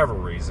for whatever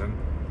reason,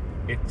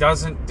 it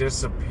doesn't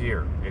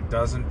disappear. It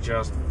doesn't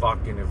just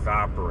fucking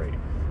evaporate.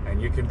 And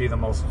you can be the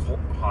most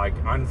like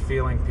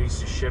unfeeling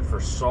piece of shit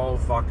for so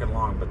fucking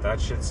long, but that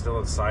shit's still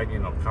inside you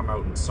and it'll come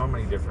out in so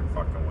many different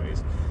fucking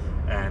ways.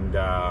 And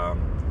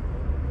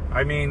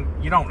I mean,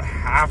 you don't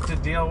have to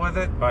deal with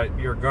it, but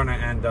you're gonna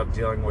end up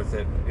dealing with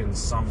it in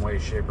some way,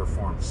 shape, or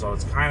form. So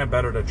it's kind of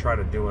better to try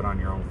to do it on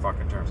your own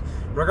fucking terms.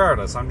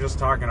 Regardless, I'm just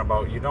talking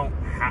about you don't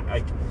have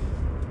like.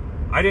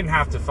 I didn't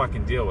have to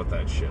fucking deal with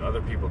that shit.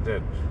 Other people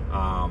did.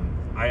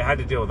 I had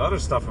to deal with other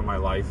stuff in my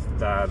life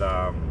that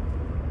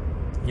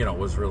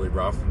was really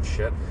rough and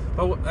shit.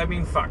 But, I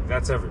mean, fuck,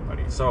 that's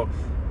everybody. So,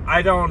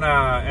 I don't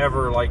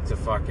ever like to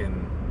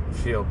fucking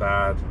feel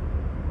bad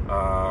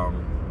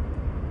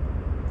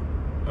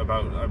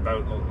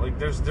about like,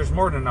 there's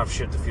more than enough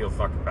shit to feel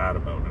fucking bad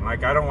about. And,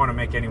 like, I don't want to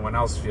make anyone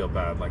else feel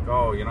bad. Like,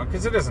 oh,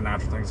 because it is a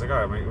natural thing. It's like,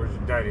 oh, your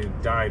daddy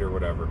died or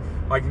whatever.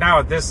 Like, now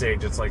at this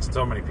age, it's like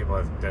so many people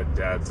have dead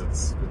dads.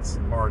 It's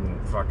more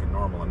than fucking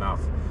normal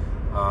enough.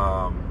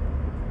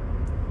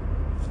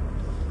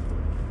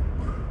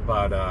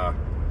 But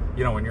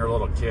when you're a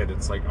little kid,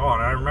 it's like, oh,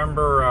 and I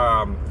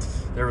remember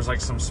there was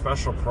like some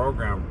special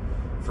program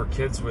for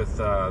kids with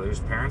whose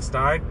parents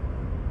died.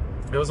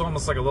 It was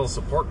almost like a little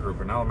support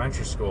group in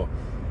elementary school.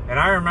 And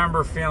I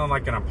remember feeling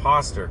like an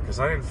imposter because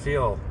I didn't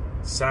feel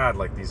sad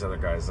like these other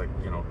guys. Like,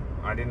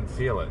 I didn't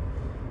feel it.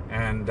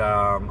 And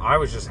I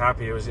was just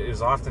happy. It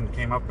was often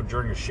came up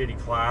during a shitty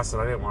class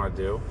that I didn't want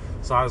to do.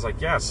 So I was like,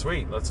 yeah,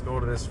 sweet. Let's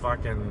go to this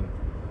fucking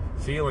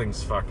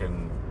feelings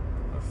fucking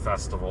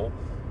festival.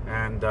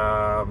 And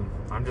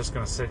I'm just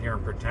going to sit here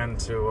and pretend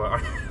to...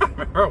 I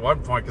remember at one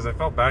point, because I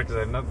felt bad because I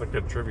had nothing to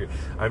contribute,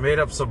 I made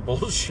up some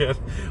bullshit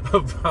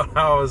about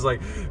how I was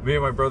like, me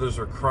and my brothers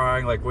were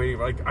crying, like waiting,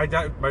 like my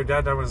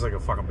dad died when I was like a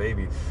fucking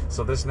baby,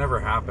 so this never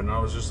happened. And I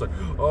was just like,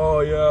 oh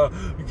yeah,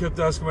 I kept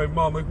asking my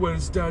mom, like, when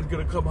is dad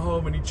going to come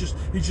home? And he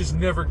just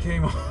never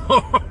came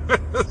home.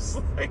 It's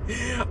like,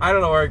 I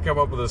don't know where I come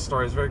up with this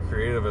story. It's very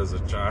creative as a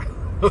child.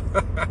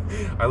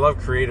 I love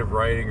creative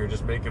writing or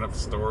just making up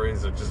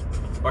stories or just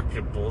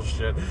fucking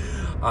bullshit.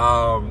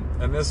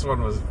 And this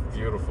one was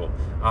beautiful.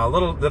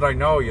 Little did I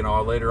know,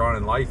 later on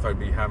in life I'd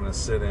be having to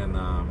sit in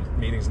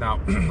meetings.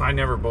 Now, I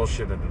never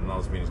bullshitted in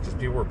those meetings because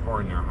people were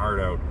pouring their heart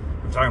out.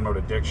 I'm talking about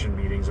addiction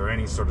meetings or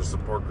any sort of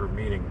support group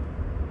meeting.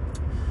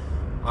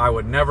 I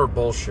would never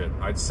bullshit.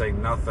 I'd say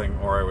nothing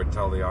or I would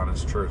tell the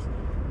honest truth.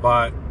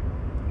 But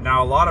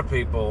now a lot of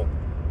people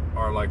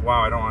are like,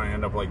 wow, I don't want to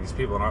end up like these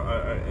people.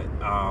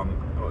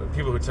 And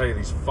people who tell you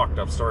these fucked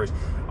up stories,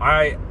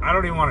 I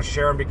don't even want to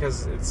share them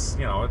because it's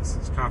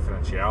it's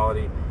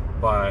confidentiality.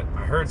 But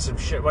I heard some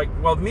shit. Like,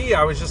 well, me,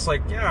 I was just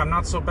like, yeah, I'm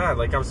not so bad.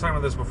 Like, I was talking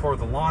about this before with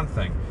the lawn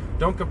thing.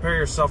 Don't compare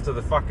yourself to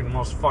the fucking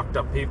most fucked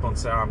up people and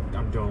say,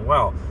 I'm doing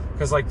well.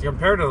 Because, like,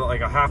 compared to, like,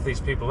 half these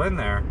people in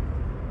there,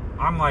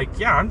 I'm like,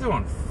 yeah, I'm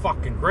doing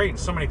fucking great. And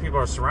so many people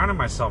are surrounding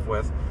myself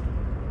with,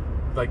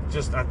 like,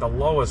 just at the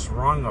lowest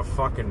rung of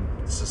fucking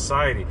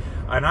society.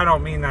 And I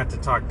don't mean that to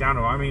talk down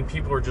to them. I mean,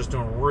 people are just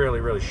doing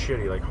really, really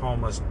shitty. Like,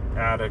 homeless,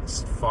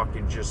 addicts,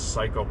 fucking just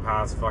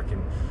psychopaths,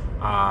 fucking,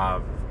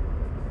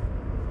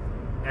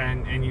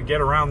 and you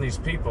get around these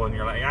people and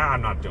you're like,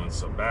 I'm not doing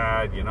so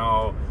bad, you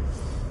know,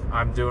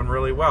 I'm doing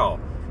really well.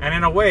 And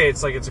in a way,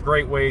 it's like, it's a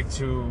great way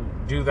to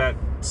do that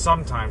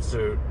sometimes,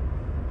 to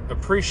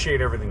appreciate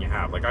everything you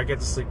have. Like, I get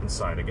to sleep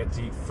inside, I get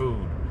to eat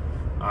food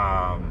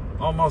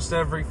almost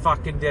every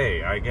fucking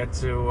day. I get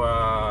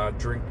to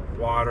drink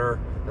water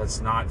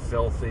that's not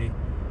filthy.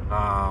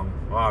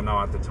 Well, no,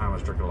 at the time I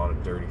was drinking a lot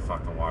of dirty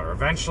fucking water.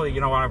 Eventually,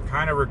 you know what, I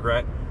kind of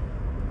regret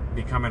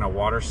becoming a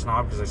water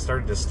snob, because I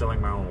started distilling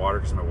my own water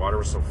because my water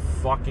was so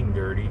fucking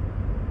dirty,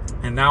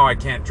 and now I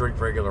can't drink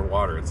regular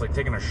water. It's like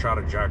taking a shot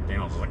of Jack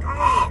Daniels. It's like,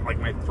 like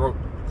my throat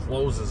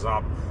closes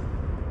up.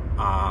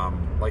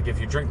 Like if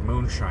you drink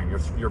moonshine,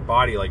 your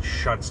body like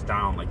shuts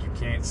down, like you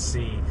can't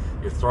see,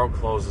 your throat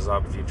closes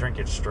up. If you drink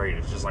it straight,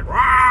 it's just like,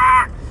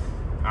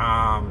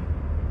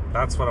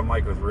 that's what I'm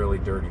like with really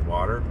dirty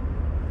water.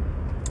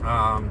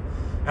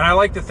 And I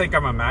like to think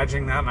I'm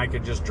imagining that and I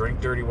could just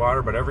drink dirty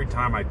water, but every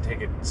time I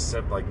take a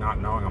sip, like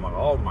not knowing, I'm like,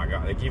 oh my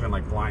God, like even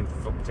like blind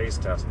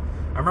taste test.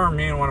 I remember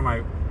me and one of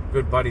my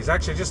good buddies,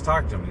 actually I just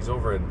talked to him, he's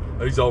over in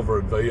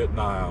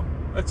Vietnam.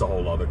 It's a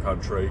whole other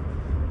country.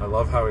 I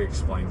love how he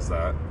explains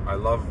that. I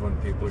love when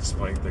people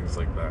explain things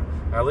like that.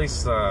 At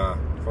least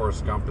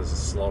Forrest Gump is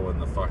slow in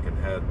the fucking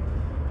head.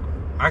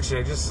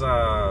 Actually,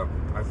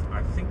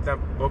 I think that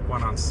book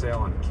went on sale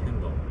on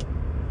Kindle.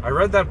 I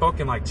read that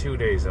book in like 2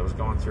 days. I was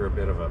going through a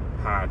bit of a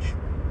patch,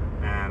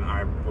 and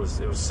it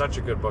was such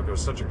a good book. It was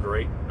such a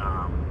great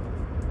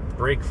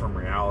break from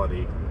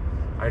reality.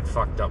 I'd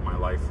fucked up my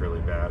life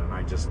really bad, and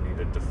I just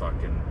needed to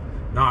fucking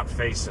not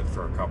face it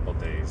for a couple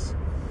days.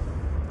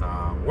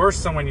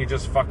 Worse than when you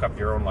just fuck up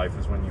your own life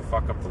is when you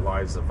fuck up the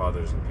lives of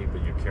others and people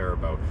you care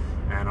about.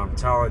 And I'm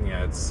telling you,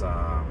 it's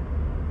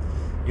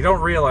you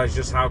don't realize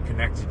just how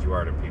connected you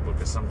are to people,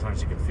 because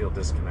sometimes you can feel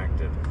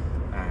disconnected.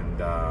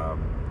 And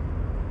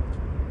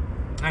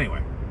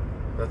anyway,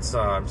 that's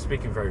I'm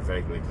speaking very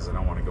vaguely because I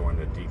don't want to go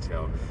into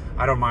detail.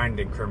 I don't mind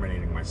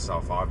incriminating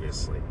myself,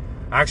 obviously.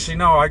 Actually,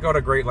 no, I go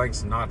to great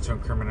lengths not to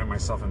incriminate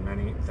myself in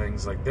many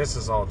things. Like, this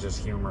is all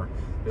just humor.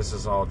 This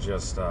is all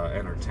just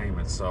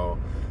entertainment. So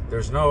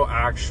there's no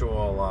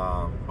actual...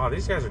 oh,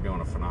 these guys are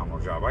doing a phenomenal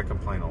job. I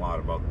complain a lot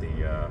about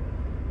the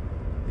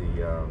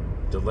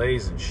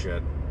delays and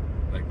shit.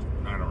 Like,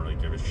 I don't really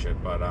give a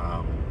shit, but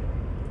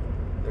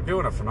they're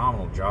doing a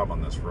phenomenal job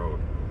on this road.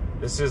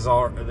 This is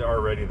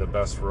already the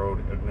best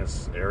road in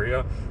this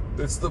area.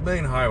 It's the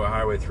main highway,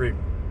 Highway 3. It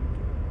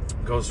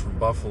goes from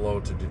Buffalo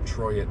to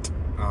Detroit.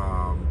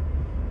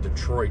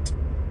 Detroit.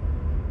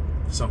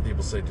 Some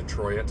people say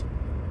Detroit.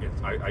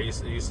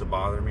 It used to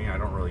bother me. I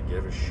don't really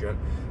give a shit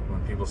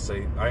when people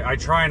say... I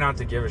try not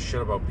to give a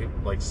shit about people,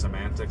 like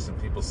semantics and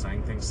people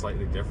saying things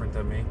slightly different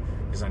than me,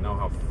 because I know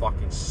how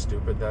fucking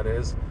stupid that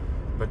is.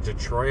 But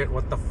Detroit,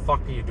 what the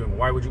fuck are you doing?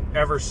 Why would you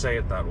ever say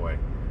it that way?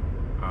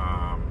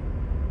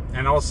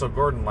 And also,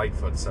 Gordon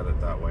Lightfoot said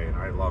it that way, and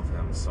I love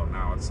him. So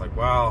now it's like,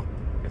 well,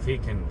 if he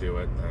can do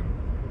it, then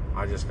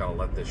I just gotta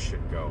let this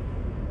shit go.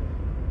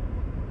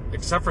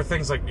 Except for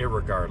things like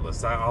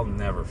irregardless. I'll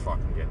never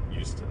fucking get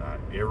used to that.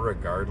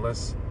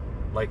 Irregardless?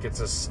 Like, it's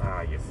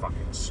a... you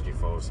fucking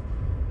skiffos.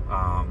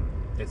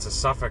 It's a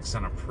suffix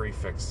and a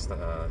prefix.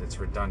 It's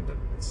redundant.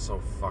 It's so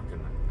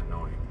fucking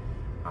annoying.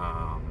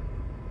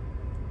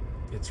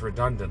 It's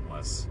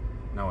redundantless.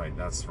 No, wait,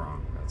 that's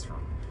wrong. That's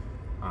wrong.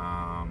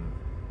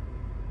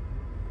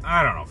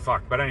 I don't know,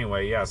 fuck. But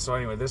anyway, yeah, so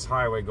anyway, this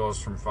highway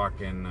goes from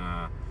fucking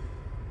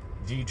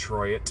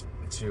Detroit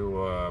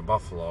to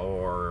Buffalo,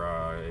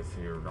 or if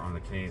you're on the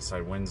Canadian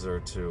side, Windsor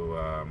to,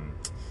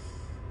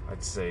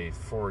 I'd say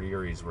Fort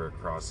Erie's where it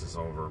crosses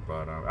over.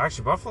 But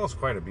actually, Buffalo's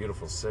quite a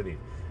beautiful city.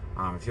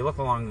 If you look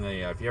along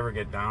the, if you ever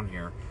get down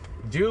here,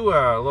 do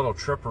a little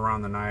trip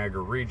around the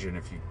Niagara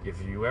region.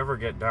 If you ever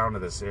get down to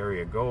this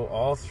area, go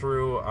all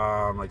through,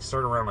 like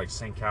start around like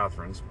St.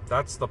 Catharines.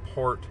 That's the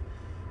port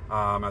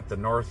at the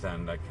north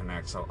end that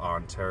connects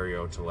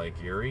Ontario to Lake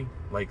Erie,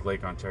 Lake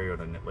Ontario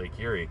to Lake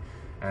Erie.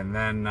 And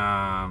then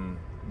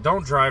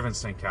don't drive in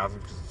St.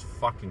 Catharines because it's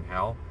fucking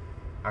hell.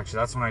 Actually,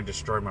 that's when I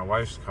destroyed my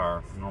wife's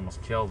car and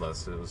almost killed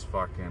us. It was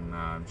fucking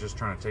just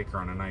trying to take her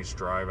on a nice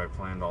drive. I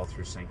planned all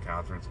through St.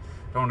 Catharines.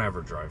 Don't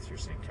ever drive through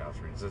St.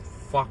 Catharines. This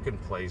fucking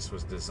place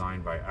was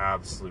designed by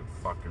absolute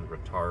fucking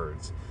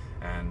retards.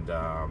 And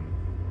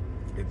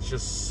it's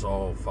just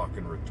so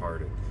fucking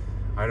retarded.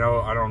 I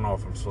don't know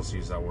if I'm supposed to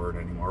use that word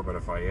anymore, but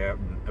if I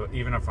am,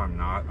 even if I'm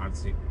not,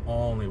 that's the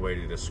only way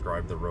to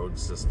describe the road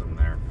system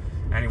there.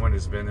 Anyone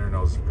who's been there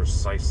knows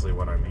precisely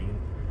what I mean.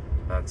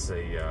 That's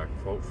a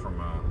quote from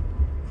a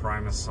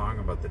Primus song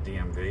about the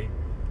DMV.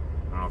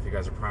 I don't know if you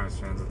guys are Primus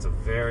fans. It's a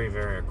very,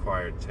 very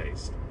acquired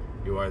taste.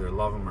 You either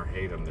love them or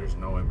hate them. There's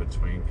no in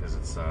between because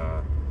it's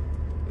a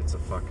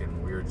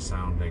fucking weird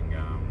sounding.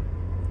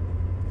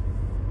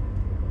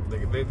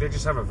 They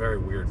just have a very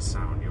weird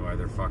sound. You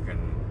either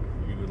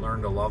you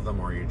learn to love them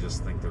or you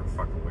just think they're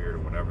fucking weird or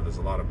whatever. There's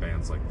a lot of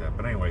bands like that.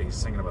 But anyway, he's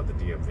singing about the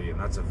DMV, and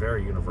that's a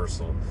very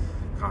universal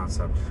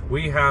concept.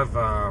 We have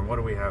what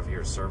do we have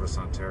here? Service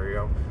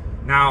Ontario.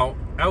 Now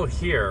out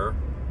here,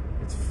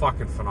 it's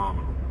fucking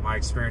phenomenal. My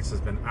experience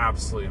has been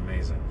absolutely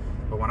amazing.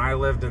 But when I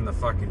lived in the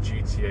fucking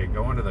GTA,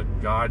 going to the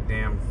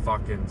goddamn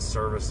fucking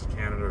Service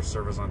Canada or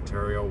Service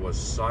Ontario was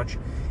such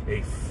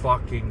a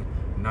fucking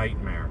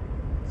nightmare.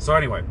 So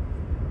anyway,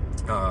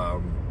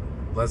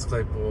 Les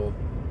Claypool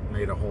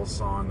made a whole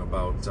song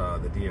about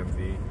the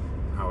DMV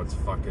and how it's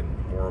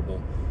fucking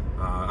horrible.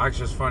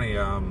 Actually, it's funny.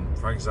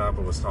 Frank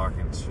Zappa was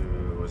talking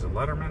to, was it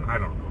Letterman? I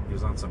don't know. He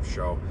was on some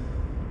show,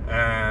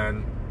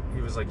 and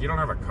he was like, "You don't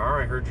have a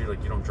car? I heard you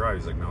like you don't drive."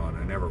 He's like, "No, and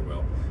I never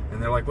will."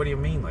 And they're like, "What do you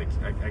mean? Like,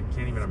 I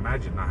can't even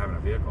imagine not having a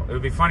vehicle." It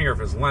would be funnier if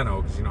it was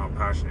Leno, because you know how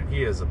passionate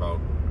he is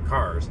about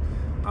cars.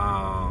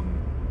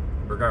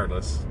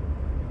 Regardless,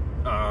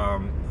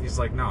 he's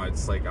like, "No,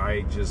 it's like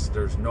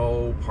there's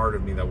no part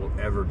of me that will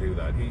ever do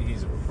that."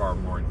 He's far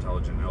more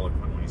intelligent and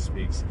eloquent when he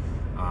speaks.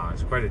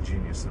 He's quite a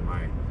genius in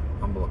my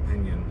humble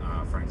opinion,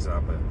 Frank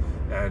Zappa.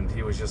 And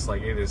he was just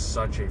like, it is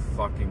such a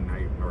fucking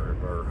nightmare,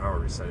 or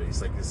however he said it.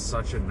 He's like, it's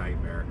such a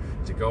nightmare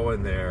to go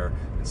in there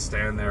and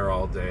stand there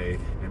all day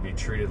and be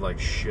treated like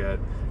shit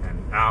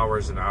and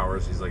hours and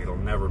hours. He's like, it'll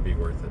never be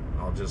worth it.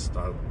 I'll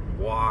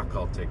walk,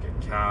 I'll take a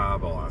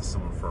cab, I'll ask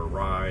someone for a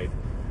ride.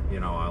 You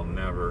know, I'll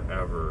never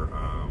ever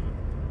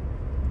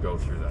go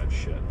through that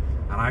shit.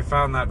 And I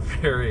found that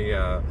very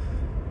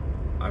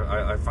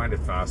I find it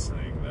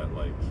fascinating that,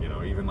 like, you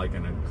know, even like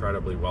an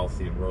incredibly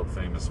wealthy and world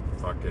famous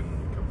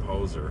fucking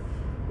composer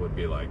would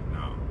be like,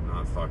 no,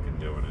 not fucking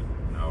doing it,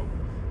 no.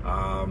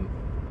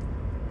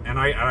 And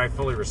I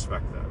fully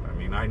respect that. I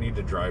mean, I need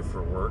to drive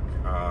for work,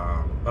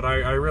 but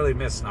I really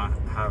miss not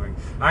having.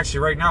 Actually,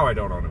 right now I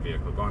don't own a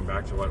vehicle. Going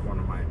back to what one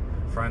of my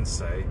friends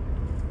say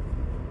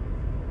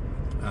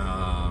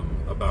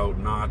about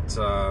not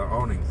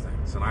owning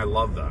things, and I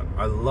love that.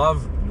 I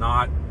love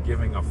not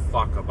giving a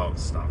fuck about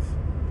stuff.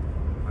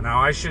 Now,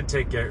 I should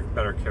take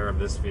better care of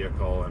this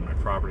vehicle and my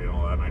property and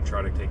all that, and I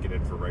try to take it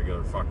in for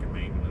regular fucking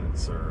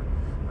maintenance, or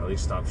at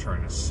least stop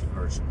trying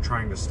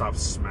to stop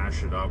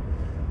smash it up.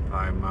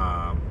 I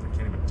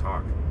can't even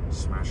talk,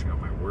 smashing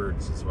up my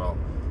words as well.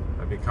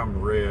 I've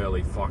become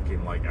really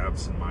fucking like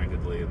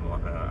absent-minded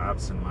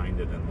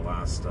in the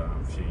last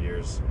few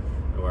years,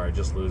 where I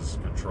just lose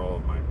control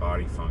of my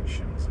body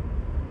functions, and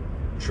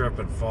trip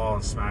and fall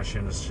and smash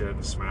into shit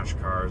and smash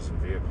cars and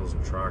vehicles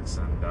and trucks,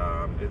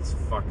 and it's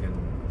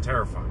fucking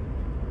terrifying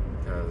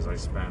because I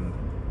spend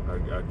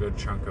a good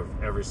chunk of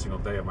every single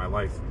day of my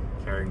life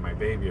carrying my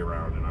baby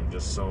around, and I'm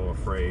just so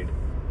afraid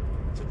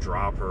to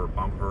drop her,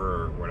 bump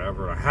her, or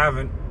whatever. I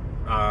haven't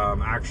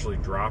actually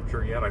dropped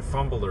her yet. I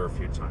fumbled her a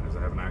few times.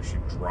 I haven't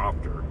actually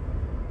dropped her,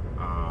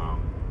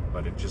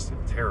 but it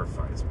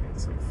terrifies me.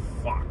 It's like,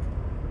 fuck.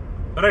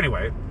 But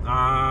anyway,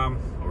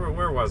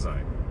 where was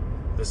I?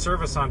 The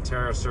Service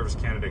Ontario, Service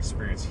Canada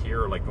experience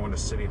here, like going to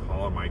City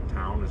Hall in my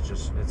town,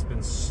 it's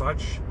been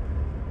such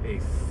a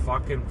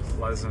fucking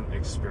pleasant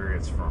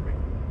experience for me.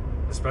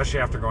 Especially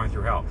after going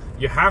through hell.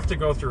 You have to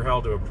go through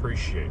hell to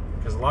appreciate,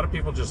 because a lot of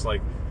people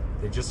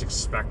they just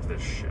expect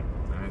this shit.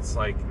 And it's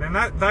like, and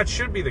that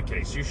should be the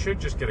case. You should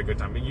just get a good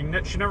time, but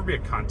you should never be a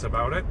cunt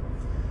about it.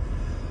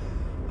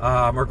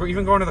 Or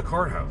even going to the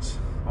courthouse.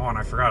 Oh, and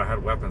I forgot I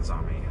had weapons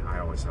on me. I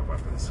always have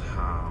weapons.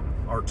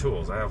 Or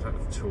tools. I have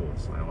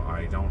tools.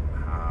 I don't.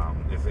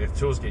 If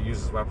tools get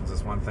used as weapons,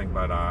 it's one thing,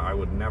 but I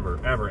would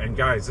never, ever. And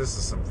guys, this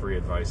is some free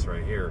advice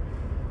right here.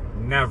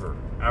 Never,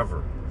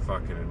 ever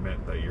fucking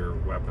admit that your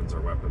weapons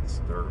are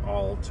weapons. They're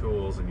all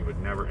tools, and you would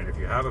never. And if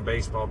you have a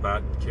baseball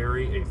bat,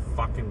 carry a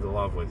fucking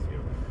glove with you.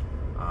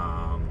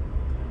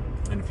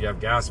 And if you have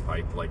gas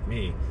pipe like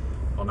me,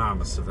 well, now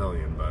I'm a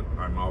civilian, but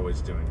I'm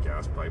always doing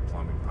gas pipe,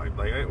 plumbing pipe.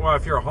 Like, well,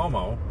 if you're a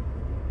homo,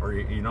 or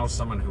you know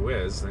someone who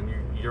is, then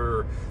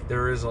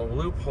there is a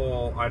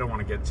loophole. I don't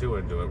want to get too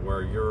into it,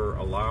 where you're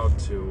allowed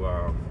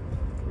to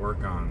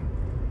work on.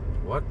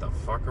 What the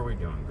fuck are we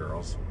doing,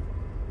 girls?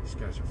 These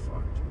guys are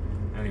fucked.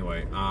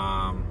 Anyway,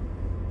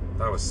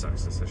 that was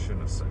sexist. I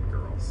shouldn't have said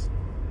girls.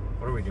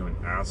 What are we doing,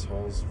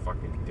 assholes?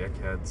 Fucking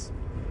dickheads.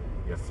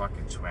 You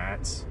fucking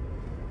twats.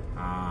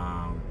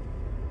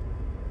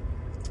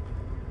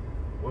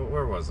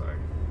 Where was I?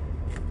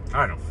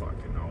 I don't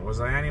fucking know. Was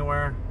I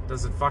anywhere?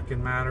 Does it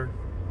fucking matter?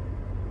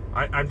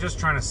 I'm just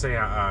trying to say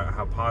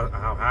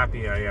how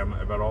happy I am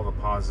about all the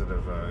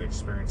positive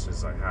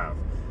experiences I have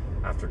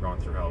after going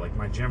through hell. Like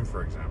my gym,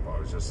 for example.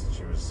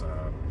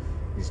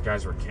 These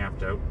guys were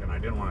camped out, and I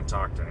didn't want to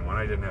talk to anyone.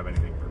 I didn't have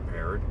anything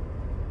prepared.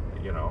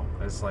 You know,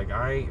 it's like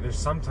there's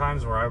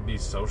sometimes where I would be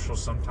social,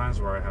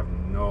 sometimes where I have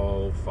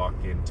no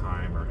fucking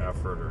time or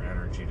effort or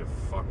energy to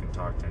fucking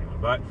talk to anyone.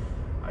 But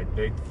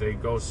they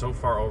go so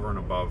far over and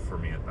above for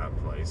me at that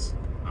place.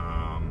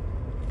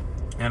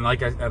 And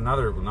like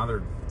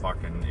another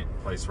fucking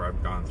place where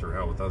I've gone through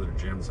hell with other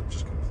gyms that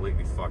just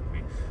completely fucked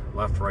me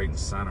left, right, and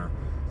center.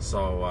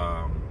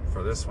 So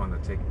for this one to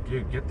take,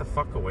 dude, get the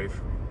fuck away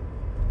from me.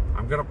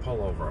 I'm gonna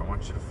pull over. I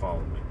want you to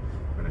follow me.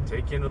 I'm gonna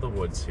take you into the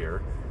woods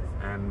here,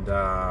 and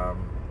that'll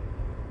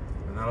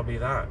be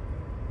that.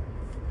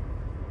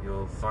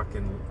 You'll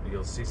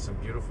see some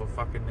beautiful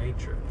fucking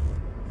nature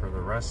for the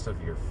rest of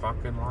your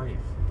fucking life.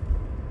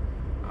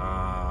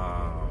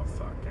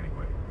 Fuck.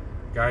 Anyway,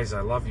 guys,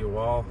 I love you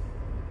all.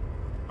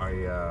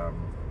 I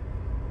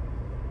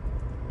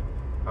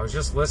was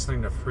just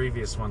listening to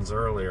previous ones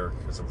earlier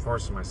because I'm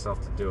forcing myself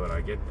to do it.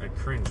 I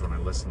cringe when I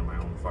listen to my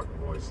own fucking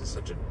voice. It's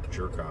such a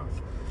jerk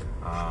off.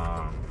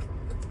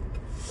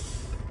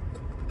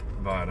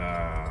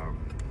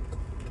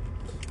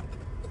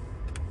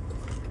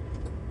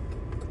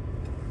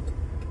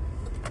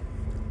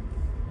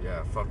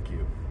 Yeah, fuck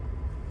you.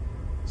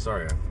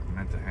 Sorry, I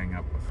meant to hang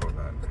up before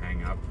that.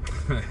 Hang up.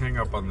 Hang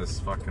up on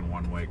this fucking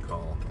one-way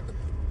call.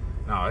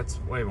 No, it's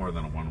way more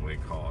than a one-way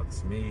call.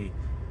 It's me.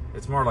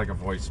 It's more like a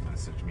voice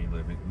message. Me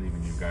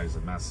leaving you guys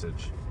a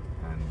message,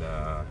 and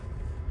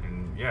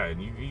yeah,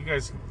 and you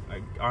guys,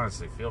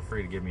 honestly, feel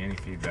free to give me any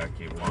feedback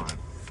you want.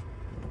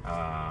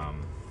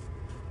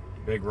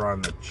 Big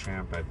Ron the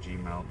Champ at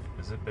Gmail.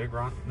 Is it Big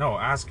Ron? No,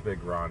 Ask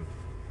Big Ron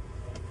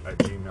at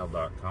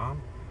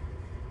gmail.com.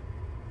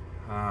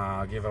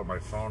 I'll give out my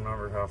phone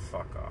number. Oh,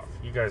 fuck off.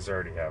 You guys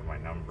already have my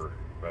number,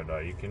 but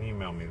you can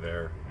email me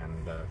there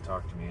and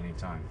talk to me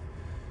anytime.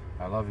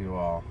 I love you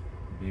all.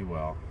 Be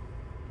well.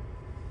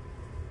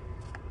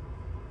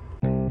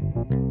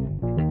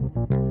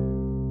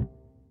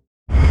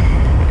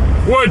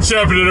 What's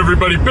happening,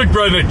 everybody? Big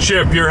Brother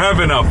Chip. You're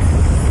having a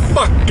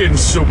fucking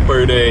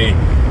super day.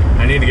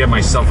 I need to get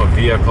myself a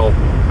vehicle.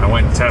 I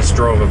went and test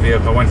drove a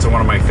vehicle. I went to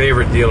one of my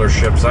favorite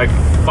dealerships. I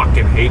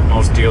fucking hate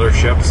most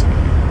dealerships.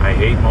 I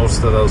hate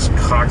most of those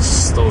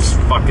cocks, those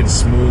fucking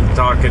smooth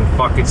talking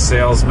fucking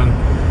salesmen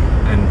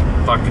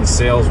and fucking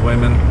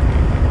saleswomen.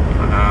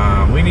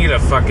 We need a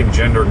fucking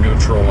gender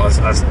neutral, a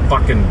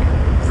fucking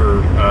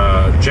for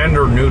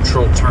gender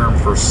neutral term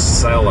for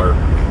seller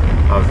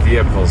of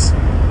vehicles.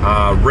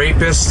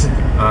 Rapist,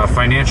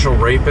 financial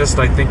rapist,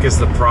 I think is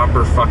the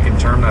proper fucking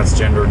term. That's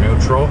gender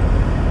neutral.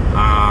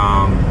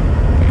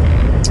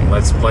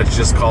 Let's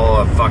just call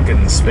a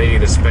fucking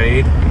spade a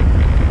spade.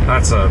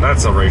 That's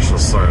a racial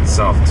slur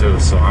itself too,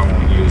 so I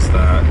won't use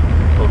that.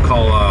 We'll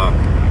call a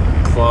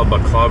club a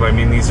club. I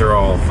mean, these are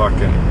all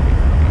fucking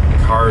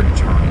card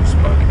terms,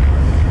 but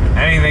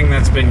anything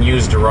that's been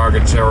used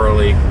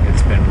derogatorily,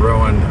 it's been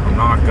ruined. I'm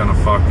not gonna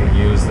fucking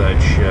use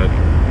that shit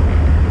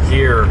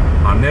here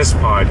on this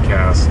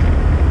podcast.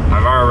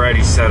 I've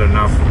already said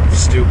enough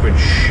stupid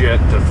shit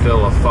to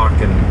fill a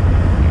fucking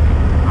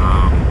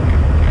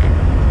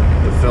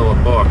fill a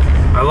book.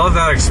 I love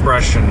that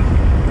expression.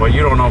 What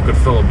you don't know could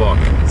fill a book.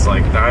 It's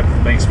like, that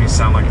makes me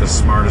sound like the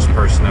smartest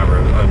person ever,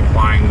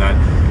 implying that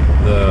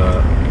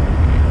the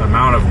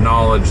amount of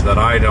knowledge that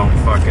I don't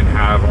fucking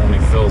have only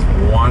fills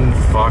one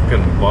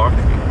fucking book.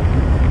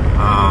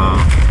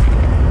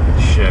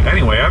 Shit.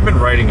 Anyway, I've been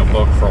writing a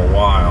book for a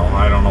while.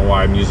 I don't know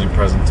why I'm using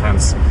present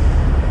tense,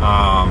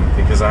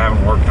 because I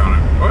haven't worked on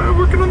it.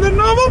 Working on the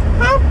novel?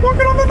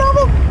 Working on the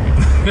novel?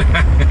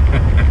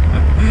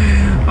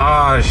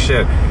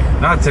 Shit.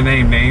 Not to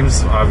name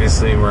names,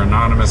 obviously we're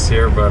anonymous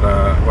here, but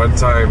one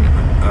time,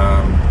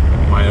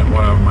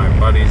 one of my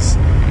buddies,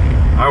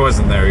 I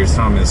wasn't there, he was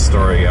telling me this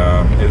story.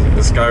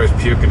 This guy was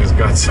puking his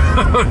guts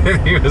out,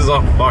 and he was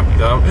all fucked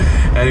up,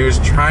 and he was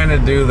trying to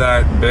do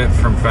that bit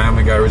from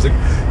Family Guy where he's like,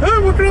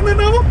 working on the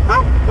novel,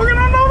 working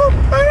on the novel,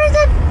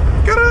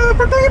 got a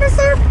protagonist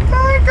there,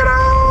 got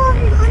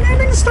an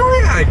ending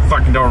story. I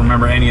fucking don't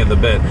remember any of the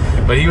bit,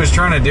 but he was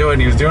trying to do it,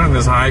 and he was doing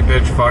this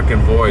high-pitched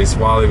fucking voice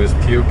while he was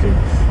puking,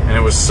 and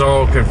it was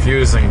so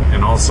confusing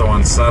and also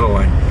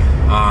unsettling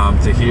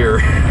to hear.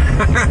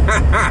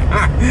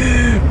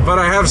 But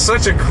I have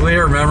such a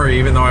clear memory,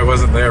 even though I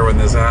wasn't there when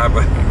this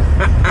happened.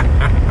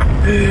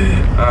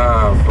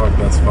 Oh, fuck,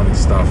 that's funny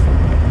stuff.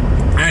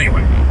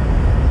 Anyway,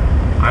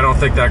 I don't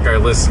think that guy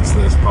listens to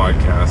this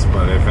podcast,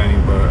 but if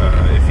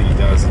he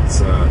does,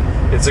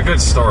 it's a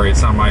good story.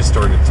 It's not my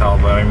story to tell,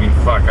 but I mean,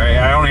 fuck,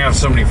 I only have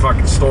so many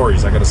fucking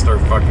stories. I gotta start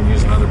fucking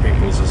using other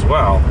people's as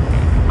well.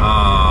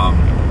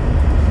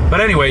 But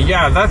anyway,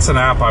 yeah, that's an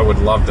app I would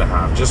love to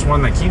have. Just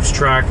one that keeps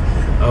track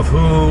of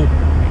who,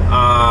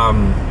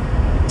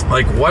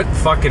 like what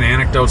fucking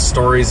anecdotes,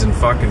 stories, and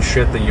fucking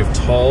shit that you've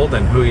told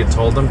and who you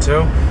told them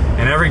to.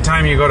 And every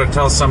time you go to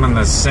tell someone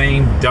the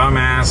same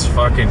dumbass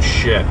fucking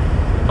shit.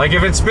 Like,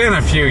 if it's been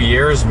a few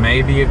years,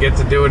 maybe you get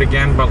to do it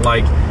again, but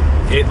like,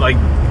 it like,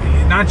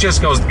 not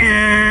just goes,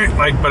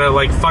 like, but it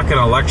like fucking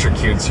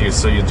electrocutes you,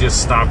 so you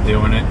just stop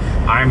doing it.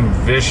 I'm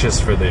vicious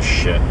for this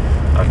shit.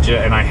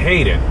 And I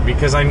hate it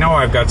because I know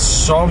I've got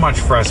so much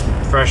fresh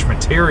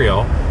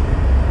material,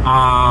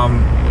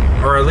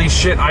 or at least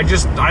shit. I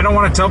don't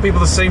want to tell people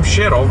the same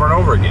shit over and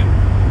over again.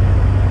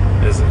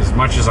 As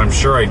much as I'm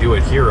sure I do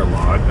it here a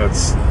lot,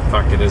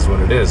 it is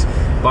what it is.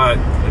 But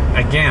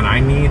again,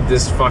 I need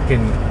this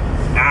fucking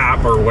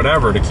app or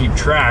whatever to keep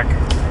track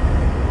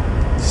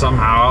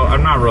somehow.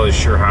 I'm not really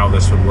sure how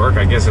this would work.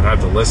 I guess I'd have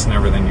to listen to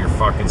everything you're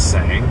fucking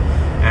saying,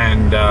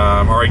 and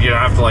or you'd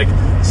have to like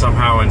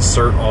somehow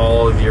insert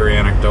all of your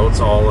anecdotes,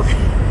 all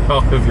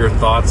of your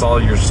thoughts, all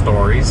of your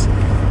stories,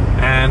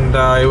 and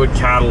it would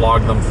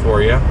catalog them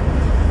for you.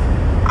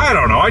 I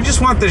don't know. I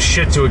just want this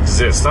shit to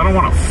exist. I don't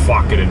want to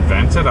fucking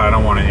invent it. I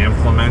don't want to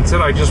implement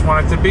it. I just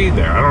want it to be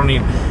there. I don't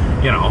need,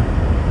 you know.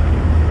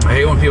 I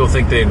hate when people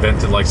think they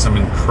invented like some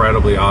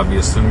incredibly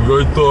obvious thing.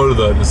 I thought of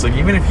that. And it's like,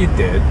 even if you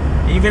did,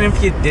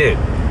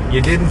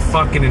 you didn't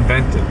fucking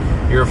invent it.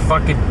 You're a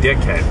fucking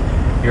dickhead.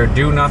 You're a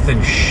do-nothing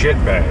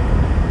shitbag.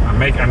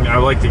 I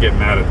like to get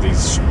mad at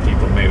these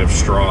people made of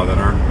straw that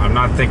aren't. I'm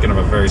not thinking of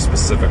a very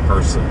specific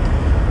person.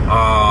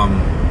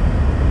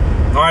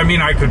 I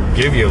mean, I could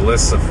give you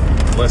lists of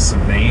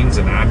names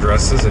and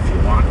addresses if you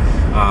want.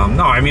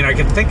 No, I mean, I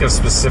can think of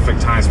specific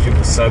times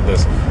people said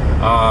this.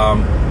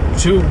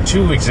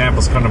 Two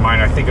examples come to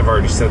mind. I think I've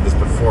already said this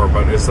before,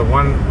 but it's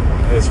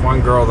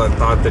one girl that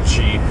thought that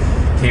she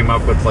came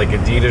up with like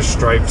Adidas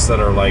stripes that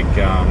are like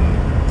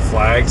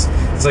flags.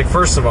 It's like,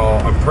 first of all,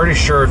 I'm pretty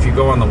sure if you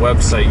go on the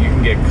website, you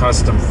can get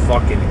custom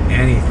fucking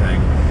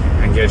anything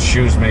and get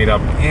shoes made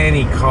up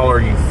any color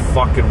you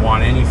fucking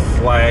want, any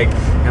flag.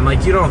 And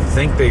like, you don't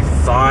think they've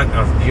thought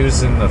of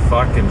using the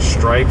fucking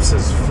stripes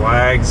as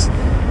flags?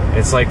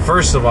 It's like,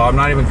 first of all, I'm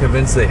not even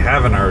convinced they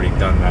haven't already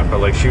done that, but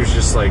like, she was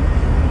just like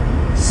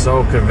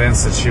so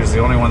convinced that she was the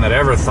only one that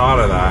ever thought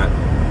of that,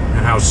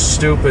 and how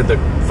stupid the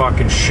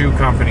fucking shoe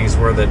companies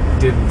were that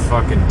didn't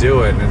fucking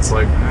do it. And it's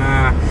like,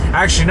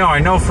 actually no, I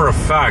know for a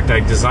fact I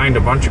designed a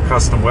bunch of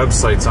custom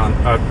websites on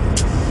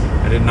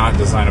I did not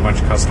design a bunch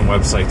of custom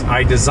websites.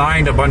 I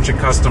designed a bunch of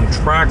custom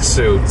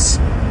tracksuits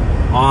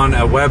on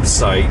a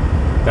website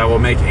that will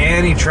make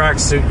any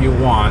tracksuit you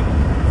want.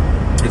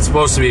 It's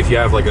supposed to be if you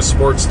have like a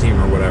sports team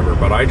or whatever,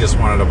 but I just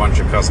wanted a bunch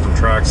of custom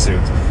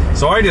tracksuits.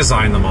 So I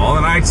designed them all,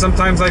 and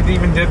sometimes I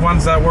even did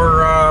ones that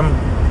were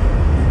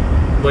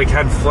like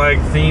had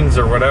flag themes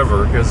or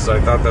whatever, because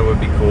I thought that would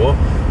be cool.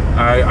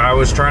 I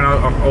was trying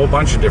a whole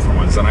bunch of different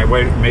ones, and I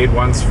made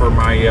ones for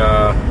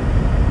my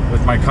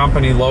with my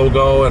company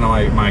logo and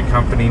my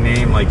company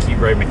name, like Heat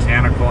Ray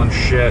Mechanical and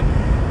shit.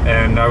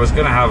 And I was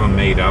gonna have them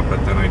made up,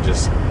 but then I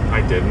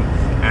didn't.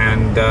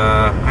 And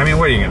I mean,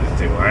 what are you gonna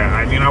do?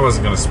 I mean, I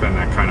wasn't gonna spend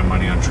that kind of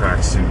money on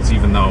tracksuits,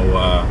 even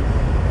though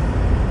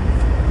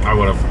I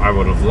would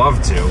have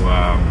loved to.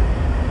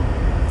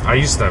 I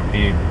used to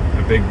be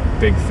a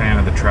big fan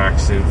of the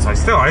tracksuits.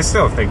 I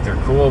still think they're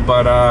cool,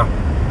 but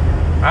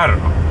I don't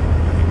know.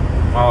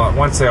 Well,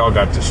 once they all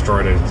got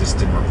destroyed, I just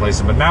didn't replace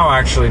them. But now,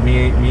 actually,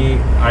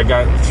 I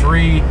got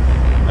 3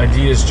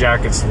 Adidas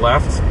jackets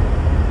left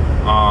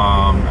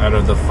out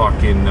of the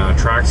fucking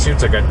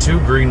tracksuits. I got 2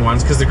 green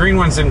ones, because the green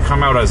ones didn't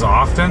come out as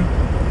often.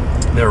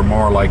 They were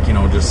more like, you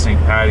know, just St.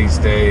 Paddy's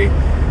Day,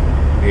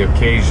 the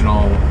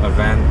occasional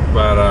event.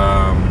 But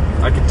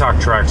I could talk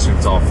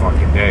tracksuits all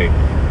fucking day.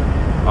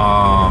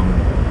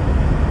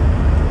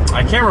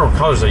 I can't remember what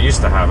colors I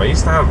used to have. I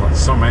used to have like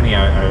so many.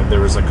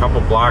 There was a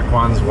couple black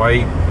ones.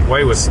 White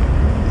was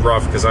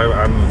rough, because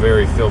I'm a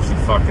very filthy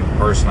fucking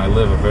person. I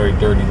live a very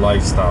dirty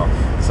lifestyle.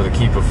 So to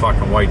keep a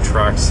fucking white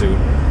tracksuit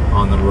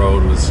on the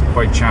road was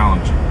quite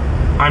challenging.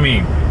 I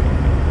mean,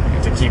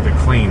 to keep it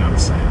clean, I'm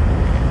saying.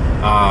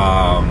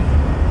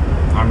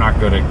 I'm not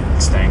good at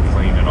staying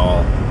clean at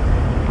all.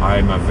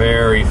 I'm a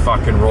very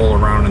fucking roll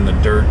around in the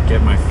dirt,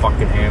 get my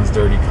fucking hands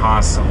dirty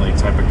constantly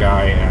type of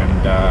guy.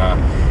 And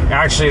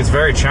actually, it's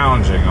very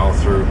challenging all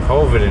through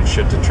COVID and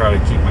shit to try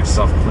to keep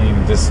myself clean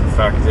and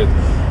disinfected.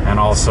 And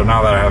also,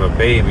 now that I have a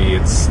baby,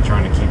 it's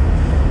trying to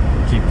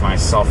keep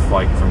myself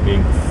like from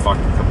being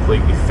fucking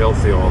completely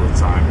filthy all the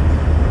time.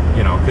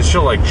 You know, because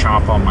she'll like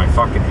chomp on my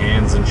fucking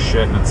hands and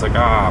shit, and it's like,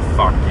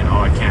 fuck, you know,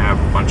 I can't have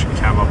a bunch of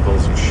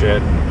chemicals and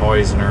shit and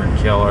poison her and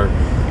kill her.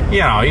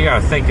 You know, you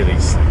gotta think of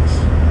these things.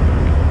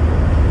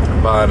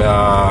 But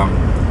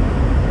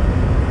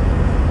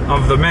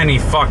of the many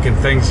fucking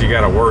things you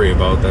gotta worry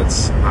about,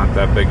 that's not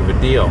that big of a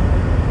deal.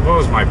 What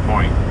was my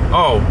point?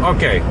 Oh,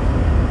 okay.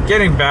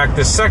 Getting back,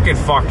 the second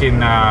fucking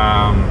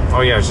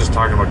oh yeah, I was just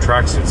talking about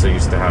tracksuits I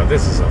used to have.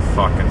 This is a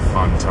fucking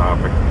fun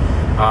topic.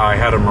 I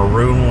had a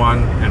maroon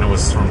one, and it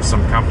was from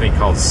some company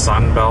called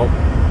Sunbelt.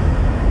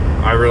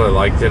 I really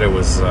liked it. It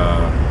was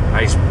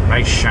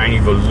nice shiny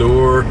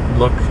velour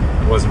look.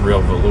 It wasn't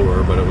real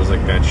velour, but it was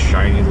like that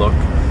shiny look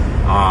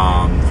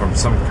from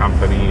some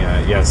company,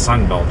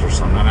 Sunbelt or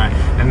something.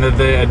 And the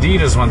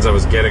Adidas ones I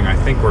was getting, I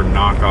think, were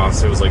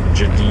knockoffs. It was like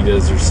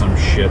Jadidas or some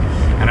shit.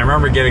 And I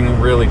remember getting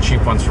really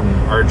cheap ones from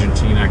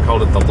Argentina. I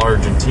called it the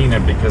Largentina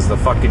because the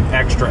fucking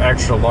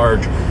extra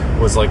large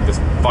was like this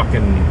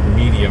fucking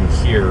medium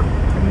here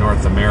in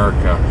North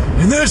America.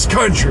 In this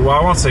country, well,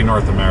 I won't say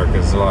North America,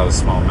 there's a lot of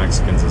small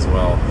Mexicans as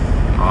well.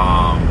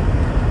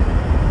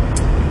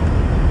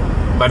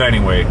 But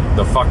anyway,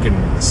 the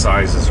fucking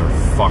sizes are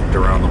fucked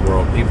around the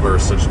world. People are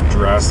such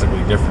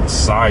drastically different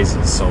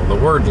sizes. So the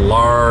word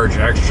large,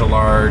 extra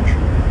large,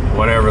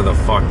 whatever the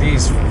fuck,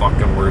 these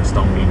fucking words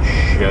don't mean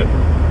shit.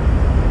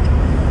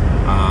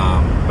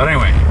 But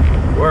anyway,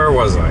 where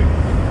was I?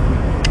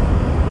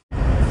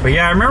 But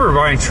yeah, I remember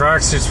buying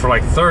tracksuits for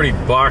like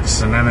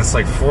 $30, and then it's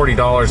like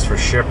 $40 for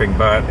shipping.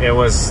 But it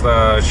was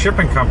the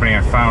shipping company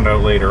I found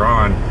out later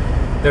on.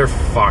 They're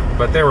fucked,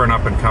 but they were an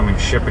up-and-coming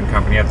shipping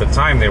company. At the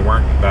time, they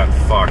weren't that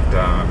fucked.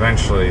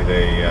 Eventually,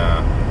 they,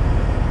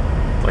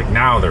 like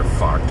now they're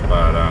fucked.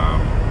 But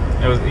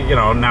it was, you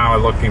know, now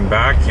looking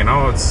back, you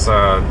know, it's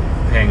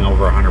paying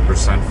over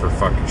 100% for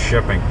fucking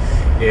shipping.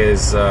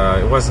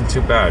 It wasn't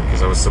too bad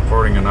because I was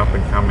supporting an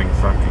up-and-coming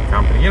fucking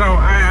company. You know,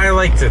 I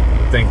like to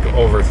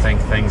overthink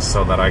things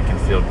so that I can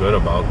feel good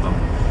about them.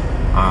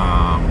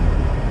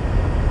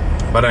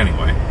 But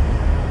anyway,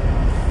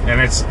 and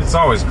it's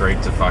always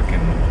great to fucking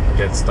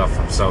get stuff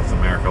from South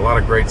America. A lot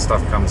of great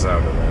stuff comes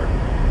out of there.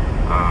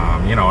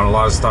 You know, and a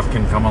lot of stuff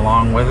can come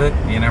along with it.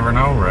 You never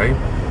know, right?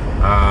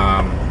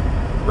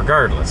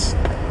 Regardless,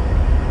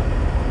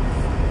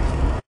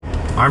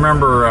 I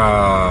remember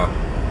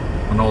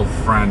an old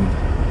friend.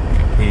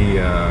 He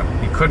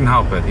couldn't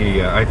help it.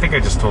 I think I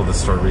just told this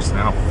story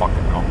recently. I don't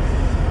fucking know.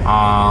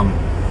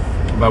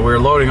 But we were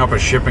loading up a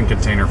shipping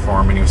container for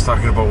him, and he was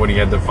talking about when he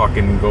had to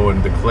fucking go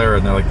and declare.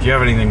 And they're like, "Do you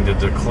have anything to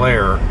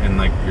declare in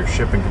like your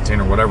shipping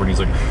container, or whatever?" And he's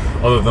like,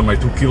 "Other than my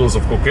 2 kilos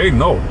of cocaine,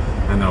 no."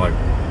 And they're like,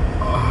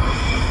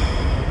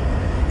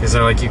 because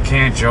they're like, "You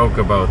can't joke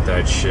about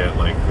that shit.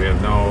 Like, we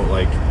have no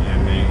like."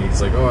 And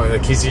he's like, "Oh,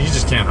 like he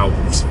just can't help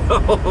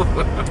himself."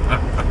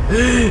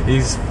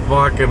 He's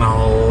fucking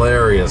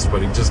hilarious,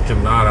 but he just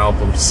cannot help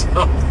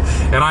himself.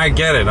 And I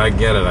get it. I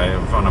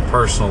have on a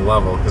personal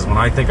level, because when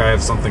I think I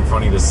have something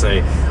funny to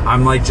say,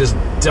 I'm like just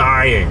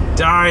dying.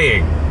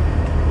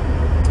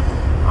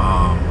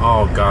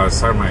 Oh god, I was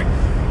talking to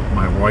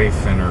my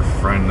wife and her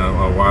friend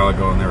a while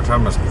ago, and they were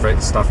talking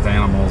about stuffed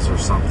animals or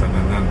something,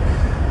 and then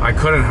I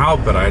couldn't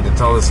help it. I had to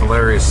tell this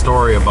hilarious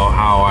story about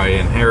how I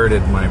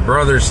inherited my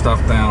brother's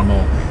stuffed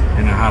animal,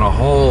 and it had a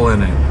hole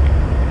in it.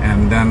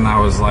 And then I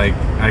was like,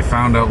 I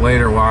found out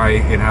later why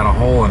it had a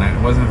hole in it.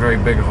 It wasn't a very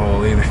big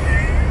hole either.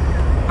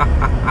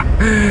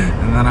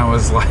 And then I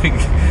was like,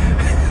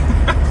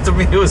 to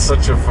me it was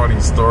such a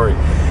funny story.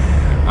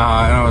 And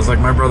I was like,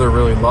 my brother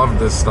really loved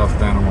this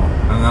stuffed animal.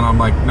 And then I'm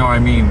like, no, I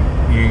mean,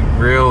 he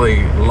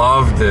really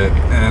loved it.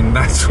 And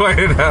that's why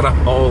it had a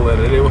hole in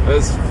it. It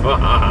was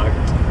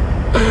fucked.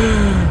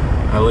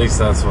 At least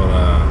that's what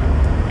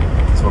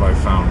I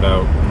found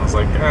out. And I was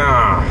like,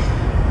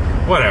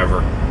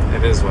 whatever.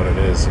 It is what it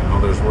is. You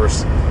know, there's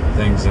worse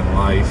things in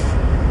life.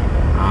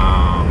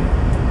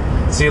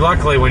 See,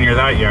 luckily when you're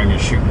that young, you're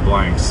shooting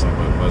blanks, so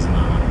it wasn't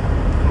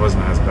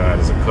as bad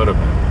as it could have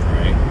been,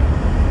 right?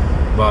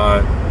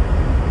 But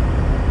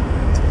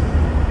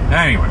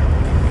anyway,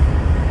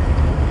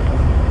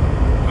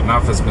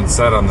 enough has been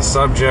said on the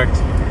subject.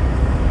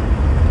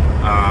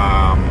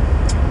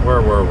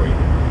 Where were we?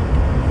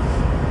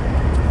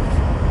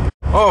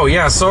 Oh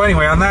yeah, so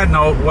anyway, on that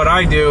note, what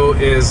I do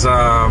is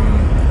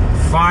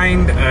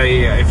find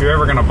if you're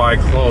ever gonna buy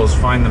clothes,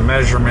 find the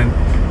measurement,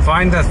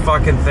 find the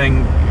fucking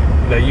thing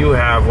that you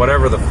have,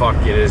 whatever the fuck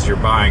it is you're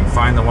buying,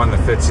 find the one that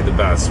fits you the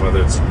best,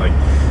 whether it's like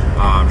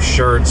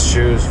shirts,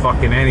 shoes,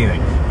 fucking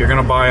anything. If you're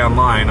gonna buy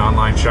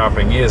online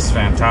shopping is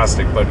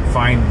fantastic, but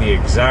find the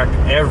exact,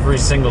 every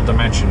single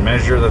dimension,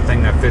 measure the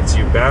thing that fits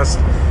you best,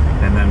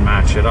 and then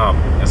match it up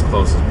as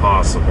close as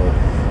possible.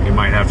 You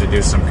might have to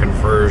do some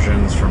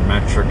conversions from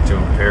metric to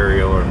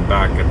imperial and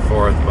back and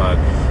forth, but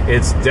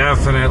it's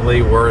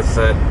definitely worth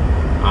it.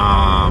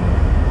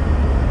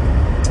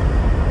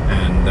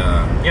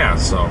 Yeah,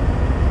 so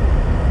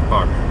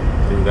fuck,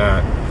 do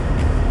that.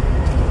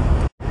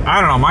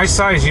 I don't know, my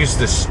size used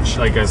to,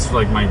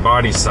 like my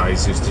body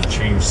size used to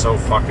change so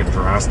fucking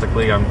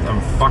drastically.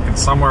 I'm fucking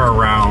somewhere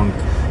around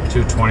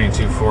 220,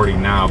 240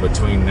 now,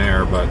 between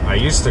there, but I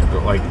used to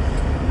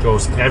go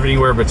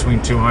everywhere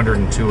between 200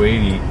 and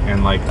 280,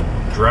 and like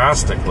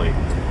drastically,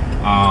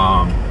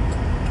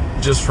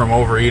 just from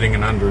overeating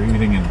and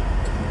undereating and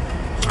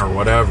or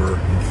whatever,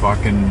 and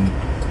fucking,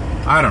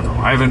 I don't know.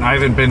 I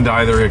haven't been to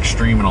either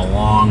extreme in a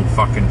long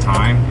fucking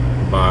time,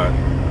 but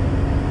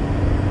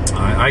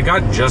I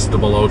got just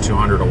below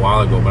 200 a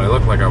while ago, but I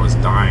looked like I was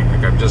dying.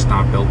 Like, I'm just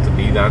not built to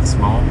be that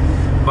small.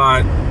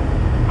 But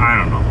I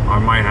don't know. I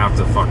might have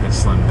to fucking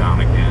slim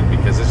down again,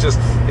 because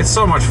it's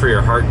so much for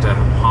your heart to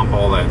pump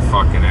all that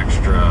fucking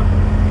extra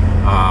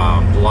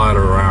blood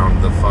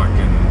around the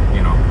fucking,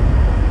 you know.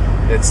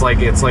 It's like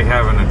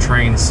having a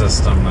train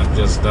system that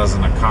just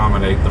doesn't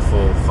accommodate the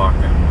full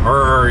fucking,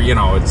 or you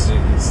know, it's you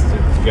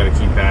got to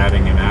keep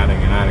adding and adding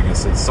and adding.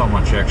 It's so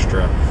much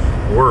extra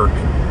work,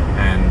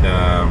 and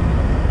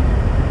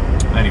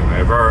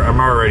anyway, I'm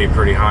already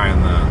pretty high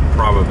on the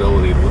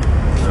probability,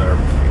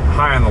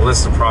 high on the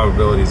list of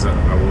probabilities that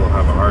I will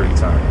have a heart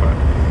attack, but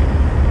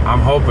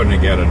I'm hoping to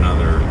get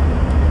another,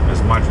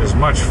 as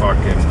much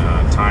fucking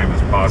time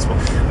as possible.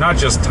 Not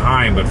just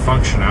time, but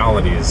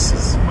functionality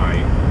is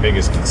my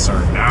biggest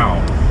concern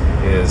now,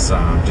 is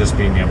just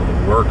being able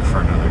to work for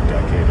another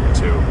decade or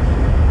two.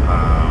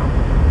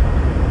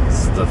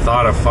 The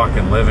thought of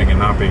fucking living and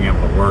not being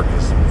able to work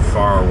is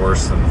far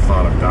worse than the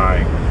thought of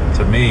dying,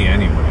 to me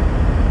anyway.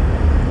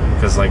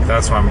 Because, like,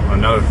 that's why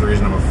another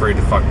reason I'm afraid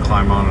to fucking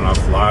climb on enough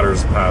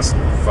ladders past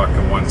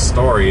fucking one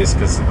story is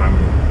because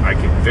I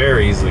could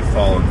very easily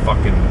fall and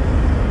fucking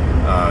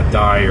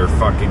die, or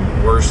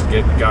fucking worse,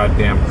 get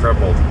goddamn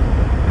crippled,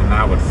 and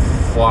that would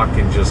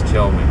fucking just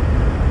kill me.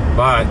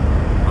 But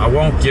I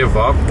won't give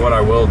up. What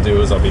I will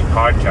do is I'll be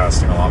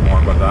podcasting a lot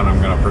more, but then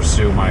I'm gonna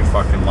pursue my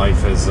fucking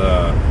life as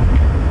a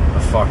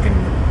fucking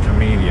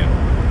comedian,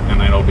 and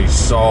it'll be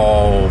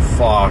so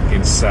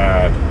fucking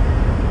sad.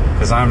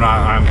 Because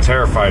I'm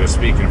terrified of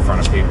speaking in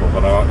front of people,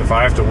 but if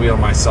I have to wheel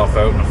myself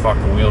out in a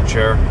fucking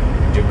wheelchair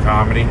and do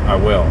comedy, I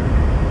will.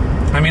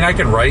 I mean, I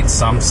can write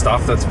some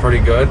stuff that's pretty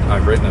good.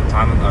 I've written a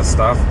ton of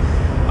stuff.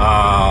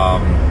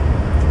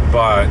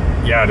 But,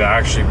 yeah, to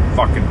actually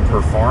fucking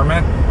perform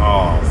it,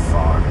 oh,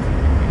 fuck.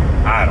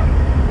 I don't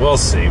know. We'll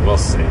see.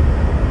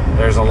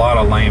 There's a lot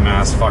of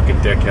lame-ass fucking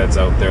dickheads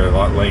out there, a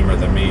lot lamer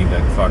than me,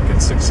 that fucking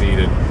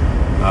succeeded.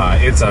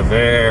 It's a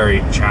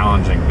very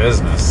challenging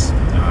business.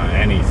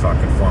 Any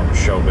fucking form of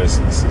show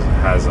business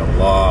has a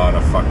lot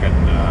of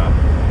fucking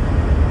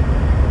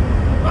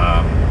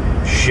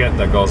shit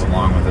that goes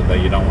along with it that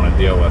you don't want to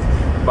deal with.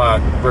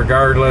 But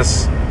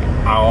regardless,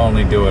 I'll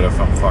only do it if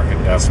I'm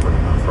fucking desperate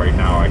enough. Right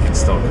now, I can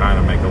still kind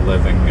of make a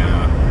living,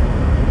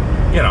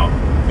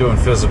 doing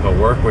physical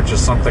work, which is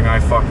something I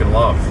fucking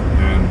love,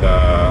 and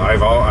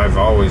I've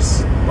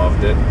always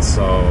loved it.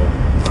 So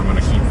I'm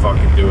gonna keep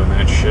fucking doing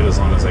that shit as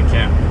long as I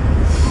can.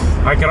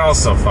 I could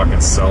also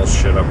fucking sell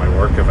shit at my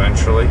work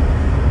eventually.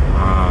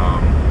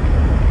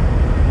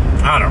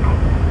 I don't know.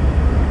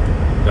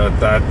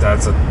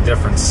 That's a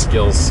different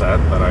skill set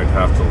that I'd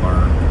have to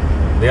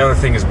learn. The other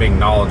thing is being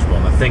knowledgeable.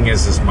 And the thing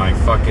is my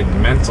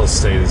fucking mental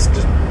state is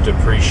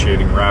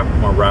depreciating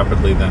more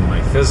rapidly than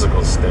my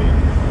physical state.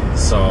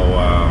 So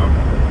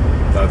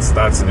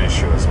that's an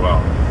issue as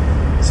well.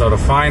 So to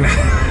find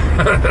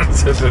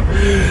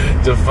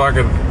to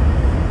fucking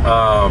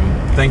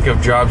think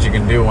of jobs you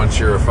can do once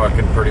you're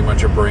pretty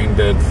much a brain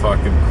dead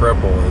fucking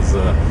cripple is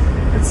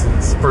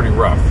it's pretty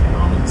rough,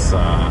 It's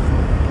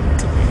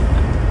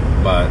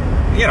but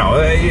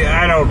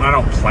I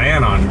don't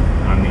plan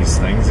on these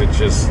things. It's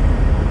just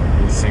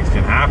these things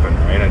can happen,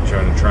 right? I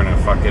try to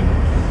fucking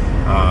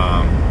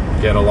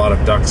get a lot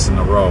of ducks in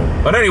a row.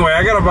 But anyway,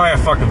 I gotta buy a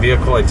fucking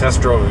vehicle. I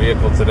test drove a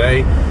vehicle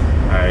today.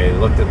 I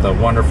looked at the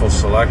wonderful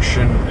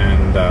selection,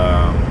 and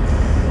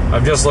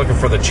I'm just looking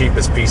for the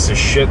cheapest piece of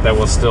shit that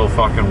will still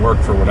fucking work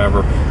for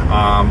whatever.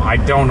 I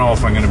don't know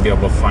if I'm going to be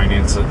able to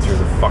finance it through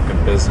the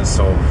fucking business.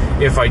 So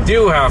if I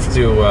do have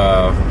to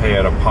pay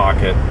out of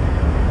pocket,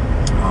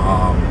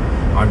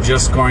 I'm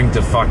just going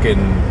to fucking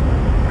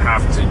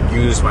have to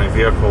use my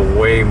vehicle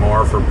way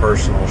more for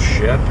personal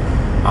shit.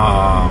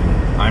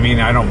 I mean,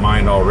 I don't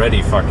mind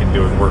already fucking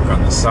doing work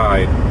on the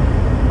side,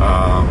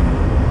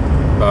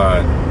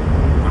 but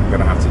I'm going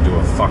to have to do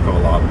a fuck of a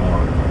lot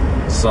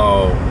more.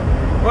 So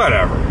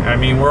whatever. I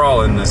mean, we're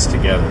all in this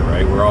together,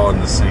 right? We're all in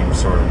the same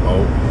sort of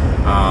boat.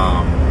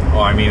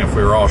 I mean, if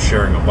we were all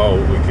sharing a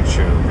boat, we could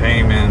share the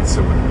payments.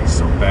 It wouldn't be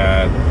so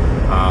bad.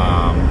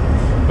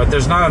 But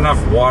there's not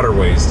enough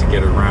waterways to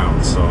get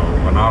around, so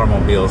an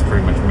automobile is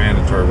pretty much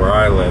mandatory where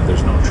I live.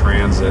 There's no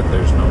transit.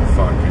 There's no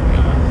fucking...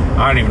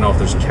 I don't even know if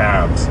there's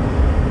cabs.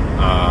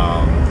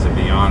 To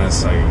be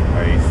honest,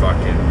 I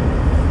fucking...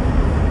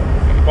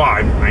 Well,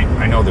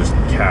 I know there's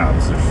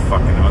cabs. There's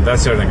fucking...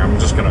 That's the other thing. I'm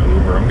just going to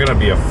Uber. I'm going to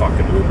be a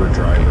fucking Uber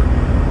driver.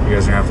 You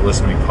guys are going to have to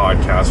listen to me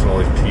podcast with all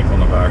these people in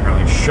the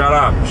background. Like, shut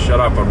up,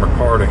 I'm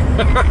recording.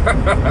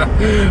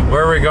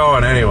 Where are we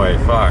going anyway?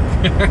 Fuck.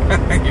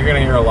 You're going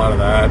to hear a lot of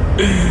that.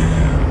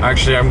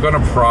 Actually, I'm going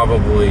to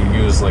probably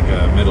use like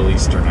a Middle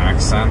Eastern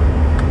accent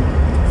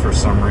for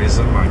some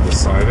reason. I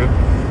decided.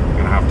 I'm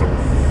going to have to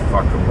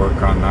fucking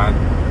work on that.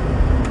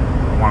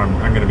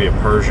 I'm going to be a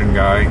Persian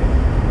guy.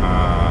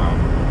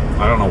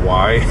 I don't know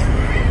why.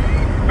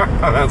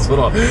 That's what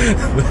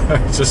I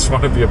just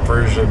want to be a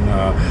Persian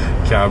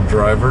cab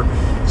driver.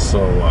 So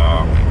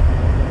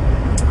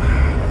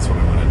that's what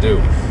I'm going to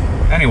do.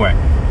 Anyway,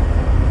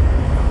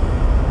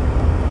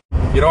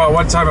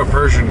 one time a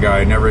Persian guy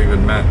I never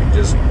even met, he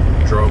just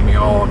drove me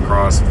all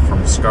across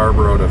from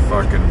Scarborough to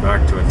fucking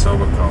back to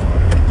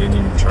Etobicoke. He didn't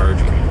even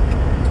charge me.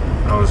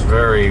 I was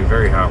very,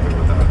 very happy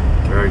with that.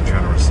 Very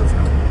generous of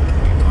him.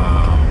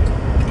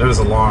 It was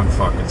a long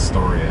fucking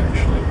story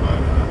actually, but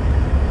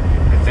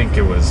I think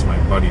it was my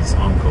buddy's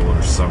uncle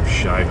or some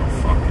shit. I don't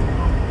fucking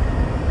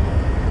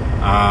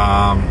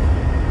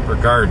know.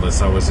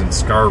 Regardless, I was in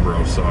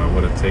Scarborough, so I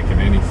would have taken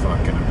any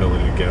fucking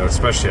ability to get out,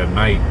 especially at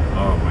night.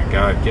 Oh my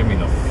god, get me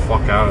the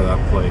fuck out of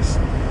that place.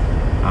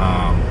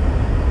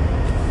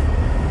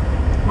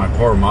 My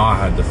poor ma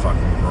had to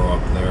fucking grow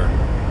up there.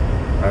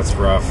 That's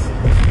rough.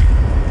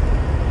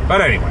 But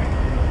anyway,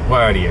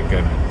 what are you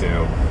gonna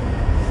do?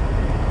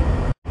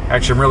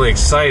 Actually, I'm really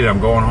excited.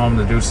 I'm going home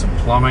to do some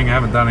plumbing. I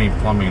haven't done any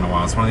plumbing in a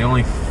while. It's one of the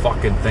only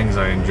fucking things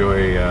I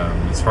enjoy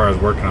as far as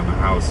working on the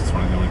house. It's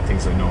one of the only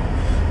things I know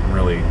I'm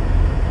really,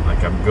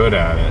 I'm good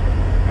at it.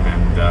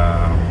 And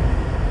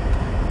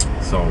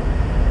so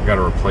I got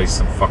to replace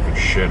some fucking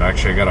shit.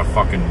 Actually, I got to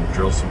fucking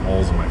drill some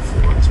holes in my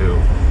floor too.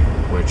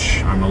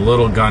 which I'm a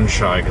little gun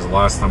shy because the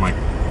last time I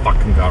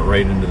fucking got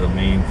right into the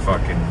main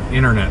fucking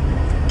internet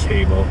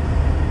cable,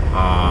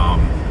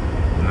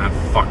 and that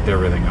fucked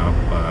everything up.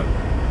 But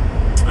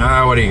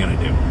what are you gonna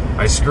do?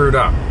 I screwed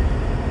up.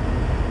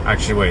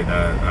 Actually, wait,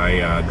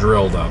 I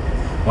drilled up.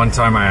 One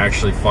time I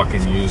actually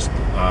fucking used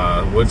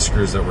wood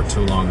screws that were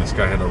too long. This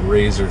guy had a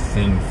razor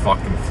thin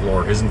fucking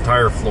floor. His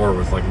entire floor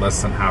was like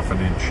less than half an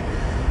inch.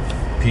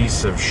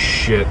 Piece of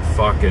shit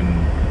fucking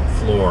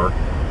floor.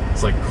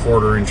 It's like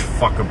 1/4 inch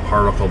fucking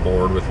particle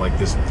board with like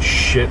this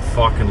shit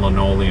fucking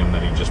linoleum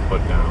that he just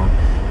put down.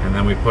 And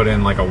then we put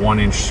in like a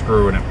 1-inch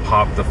screw and it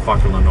popped the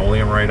fucking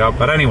linoleum right up.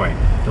 But anyway,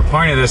 the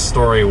point of this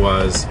story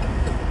was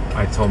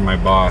I told my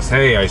boss,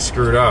 hey, I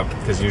screwed up,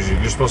 because usually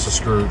you're supposed to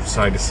screw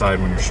side to side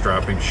when you're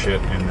strapping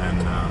shit, and then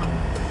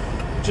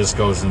it just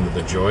goes into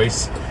the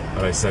joist.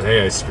 But I said,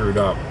 hey, I screwed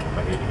up.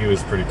 But he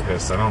was pretty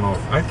pissed. I don't know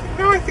if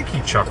I think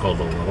he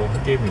chuckled a little. He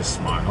gave me a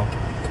smile.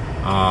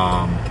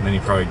 And then he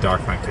probably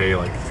docked my pay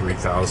like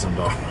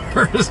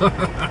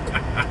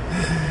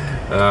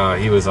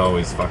 $3,000. He was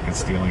always fucking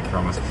stealing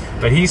from us.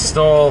 But he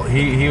stole.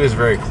 He was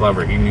very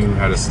clever. He knew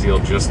how to steal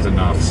just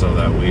enough so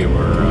that we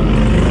were.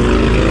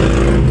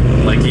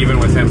 Like, even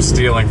with him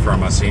stealing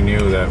from us, he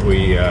knew that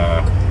we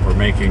were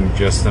making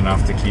just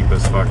enough to keep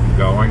us fucking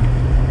going.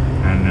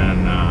 And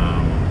then,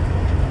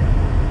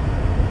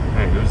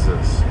 hey, who's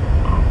this?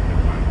 Oh,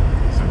 never mind.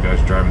 Some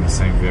guy's driving the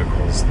same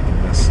vehicle as the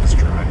missus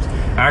drives.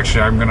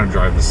 Actually, I'm going to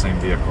drive the same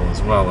vehicle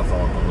as well if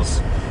all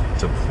goes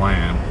to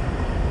plan.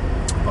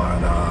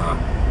 But,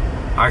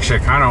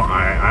 actually,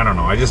 I don't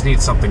know. I just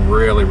need something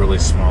really, really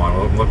small.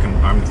 I'm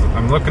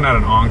looking at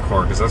an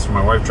Encore, because that's what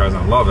my wife drives,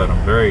 and I love it. I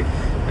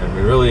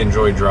really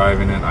enjoy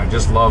driving it. I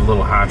just love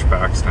little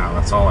hatchbacks now.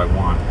 That's all I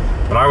want.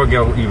 But I would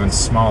go even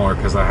smaller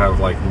because I have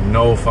like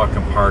no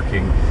fucking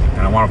parking,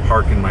 and I want to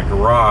park in my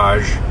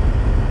garage.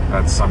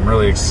 I'm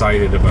really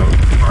excited about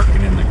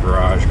parking in the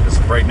garage, because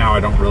right now I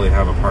don't really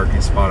have a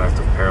parking spot. I have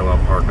to parallel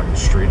park on the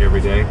street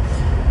every day,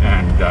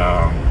 and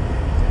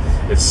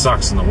it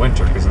sucks in the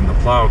winter because then the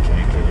plow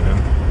can't get it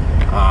in.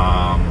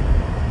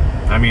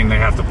 I mean, they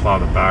have to plow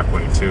the back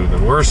way too.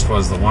 The worst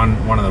was one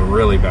of the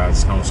really bad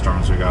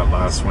snowstorms we got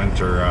last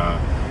winter.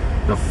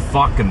 The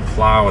fucking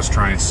plow was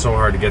trying so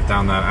hard to get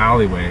down that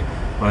alleyway,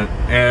 but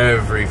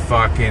every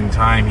fucking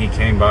time he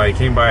came by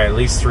at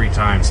least 3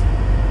 times,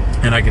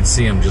 and I could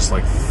see him just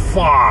like,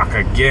 fuck,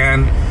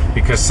 again,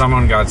 because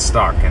someone got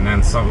stuck. And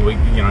then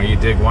you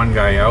dig one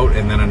guy out,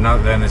 and then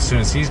another. Then as soon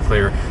as he's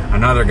clear,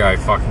 another guy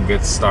fucking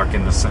gets stuck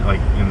in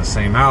the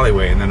same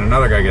alleyway, and then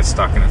another guy gets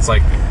stuck, and it's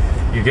like,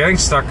 you're getting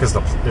stuck because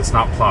it's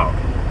not plowed,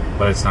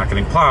 but it's not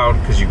getting plowed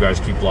because you guys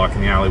keep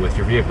blocking the alley with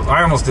your vehicles.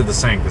 I almost did the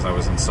same because I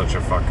was in such a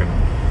fucking.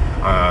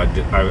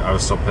 I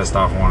was so pissed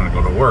off I wanted to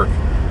go to work.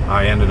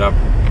 I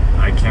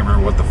can't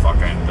remember what the fuck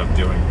I ended up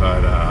doing,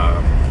 but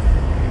I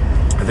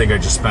think I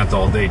just spent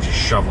all day just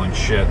shoveling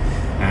shit,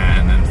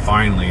 and then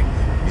finally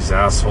these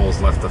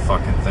assholes left the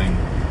fucking thing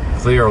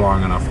clear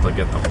long enough to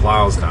get the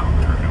plows down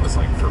there, and it was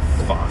like, for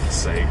fuck's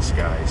sakes,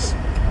 guys.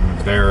 I'm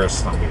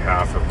embarrassed on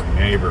behalf of my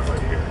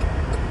neighborhood here.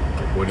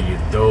 What are you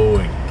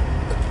doing?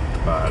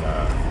 But,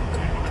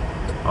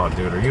 anyway. Oh,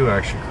 dude, are you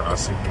actually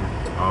crossing here?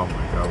 Oh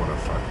my god, what a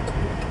fucking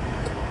dude.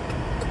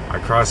 I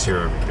cross here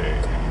every day,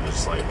 and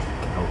there's like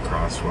no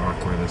crosswalk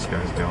where this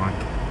guy's going.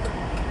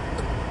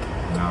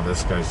 Now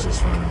this guy's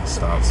just running the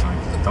stop sign.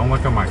 Don't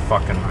look at my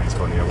fucking eyes,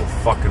 buddy. I will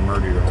fucking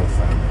murder your whole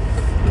family.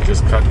 You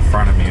just cut in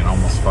front of me and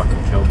almost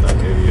fucking killed that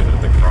idiot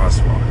at the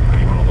crosswalk. Now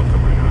you want to look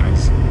at my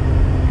eyes?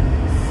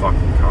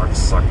 Fucking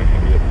cocksucking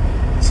idiot.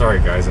 Sorry,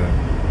 guys, I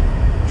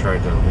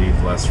tried to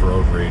leave less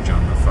road rage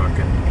on the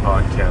fucking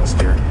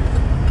podcast here.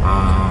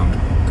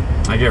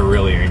 I get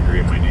really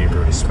angry in my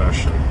neighborhood,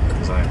 especially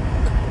because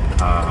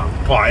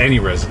any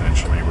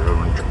residential neighborhood,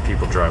 when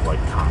people drive like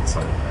cunts.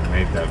 I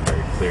made that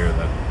very clear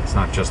that it's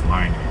not just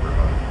my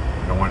neighborhood.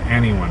 I don't want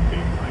anyone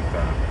being like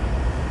that.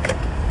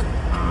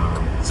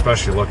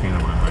 Especially looking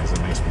at my eyes,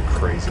 it makes me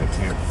crazy. I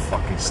can't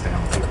fucking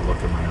stand when people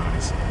look at my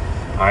eyes.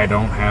 I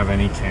don't have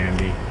any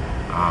candy.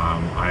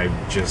 I've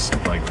just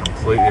like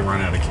completely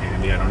run out of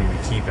candy. I don't even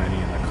keep any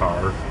in the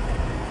car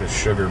because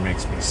sugar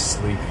makes me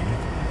sleepy.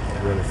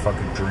 I'd rather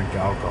fucking drink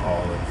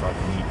alcohol than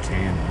fucking eat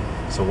candy.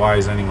 So why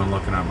is anyone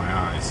looking at my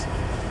eyes?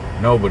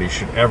 Nobody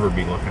should ever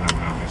be looking at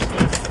my eyes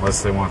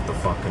unless they want the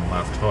fucking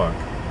left hook,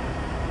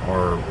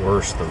 or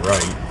worse, the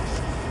right.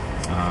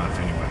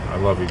 Anyway, I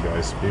love you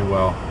guys. Be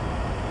well.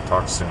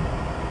 Talk soon.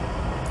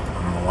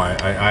 I don't know why.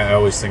 I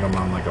always think I'm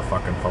on like a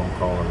fucking phone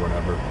call or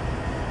whatever.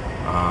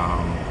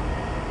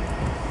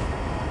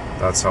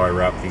 That's how I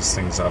wrap these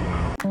things up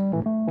now.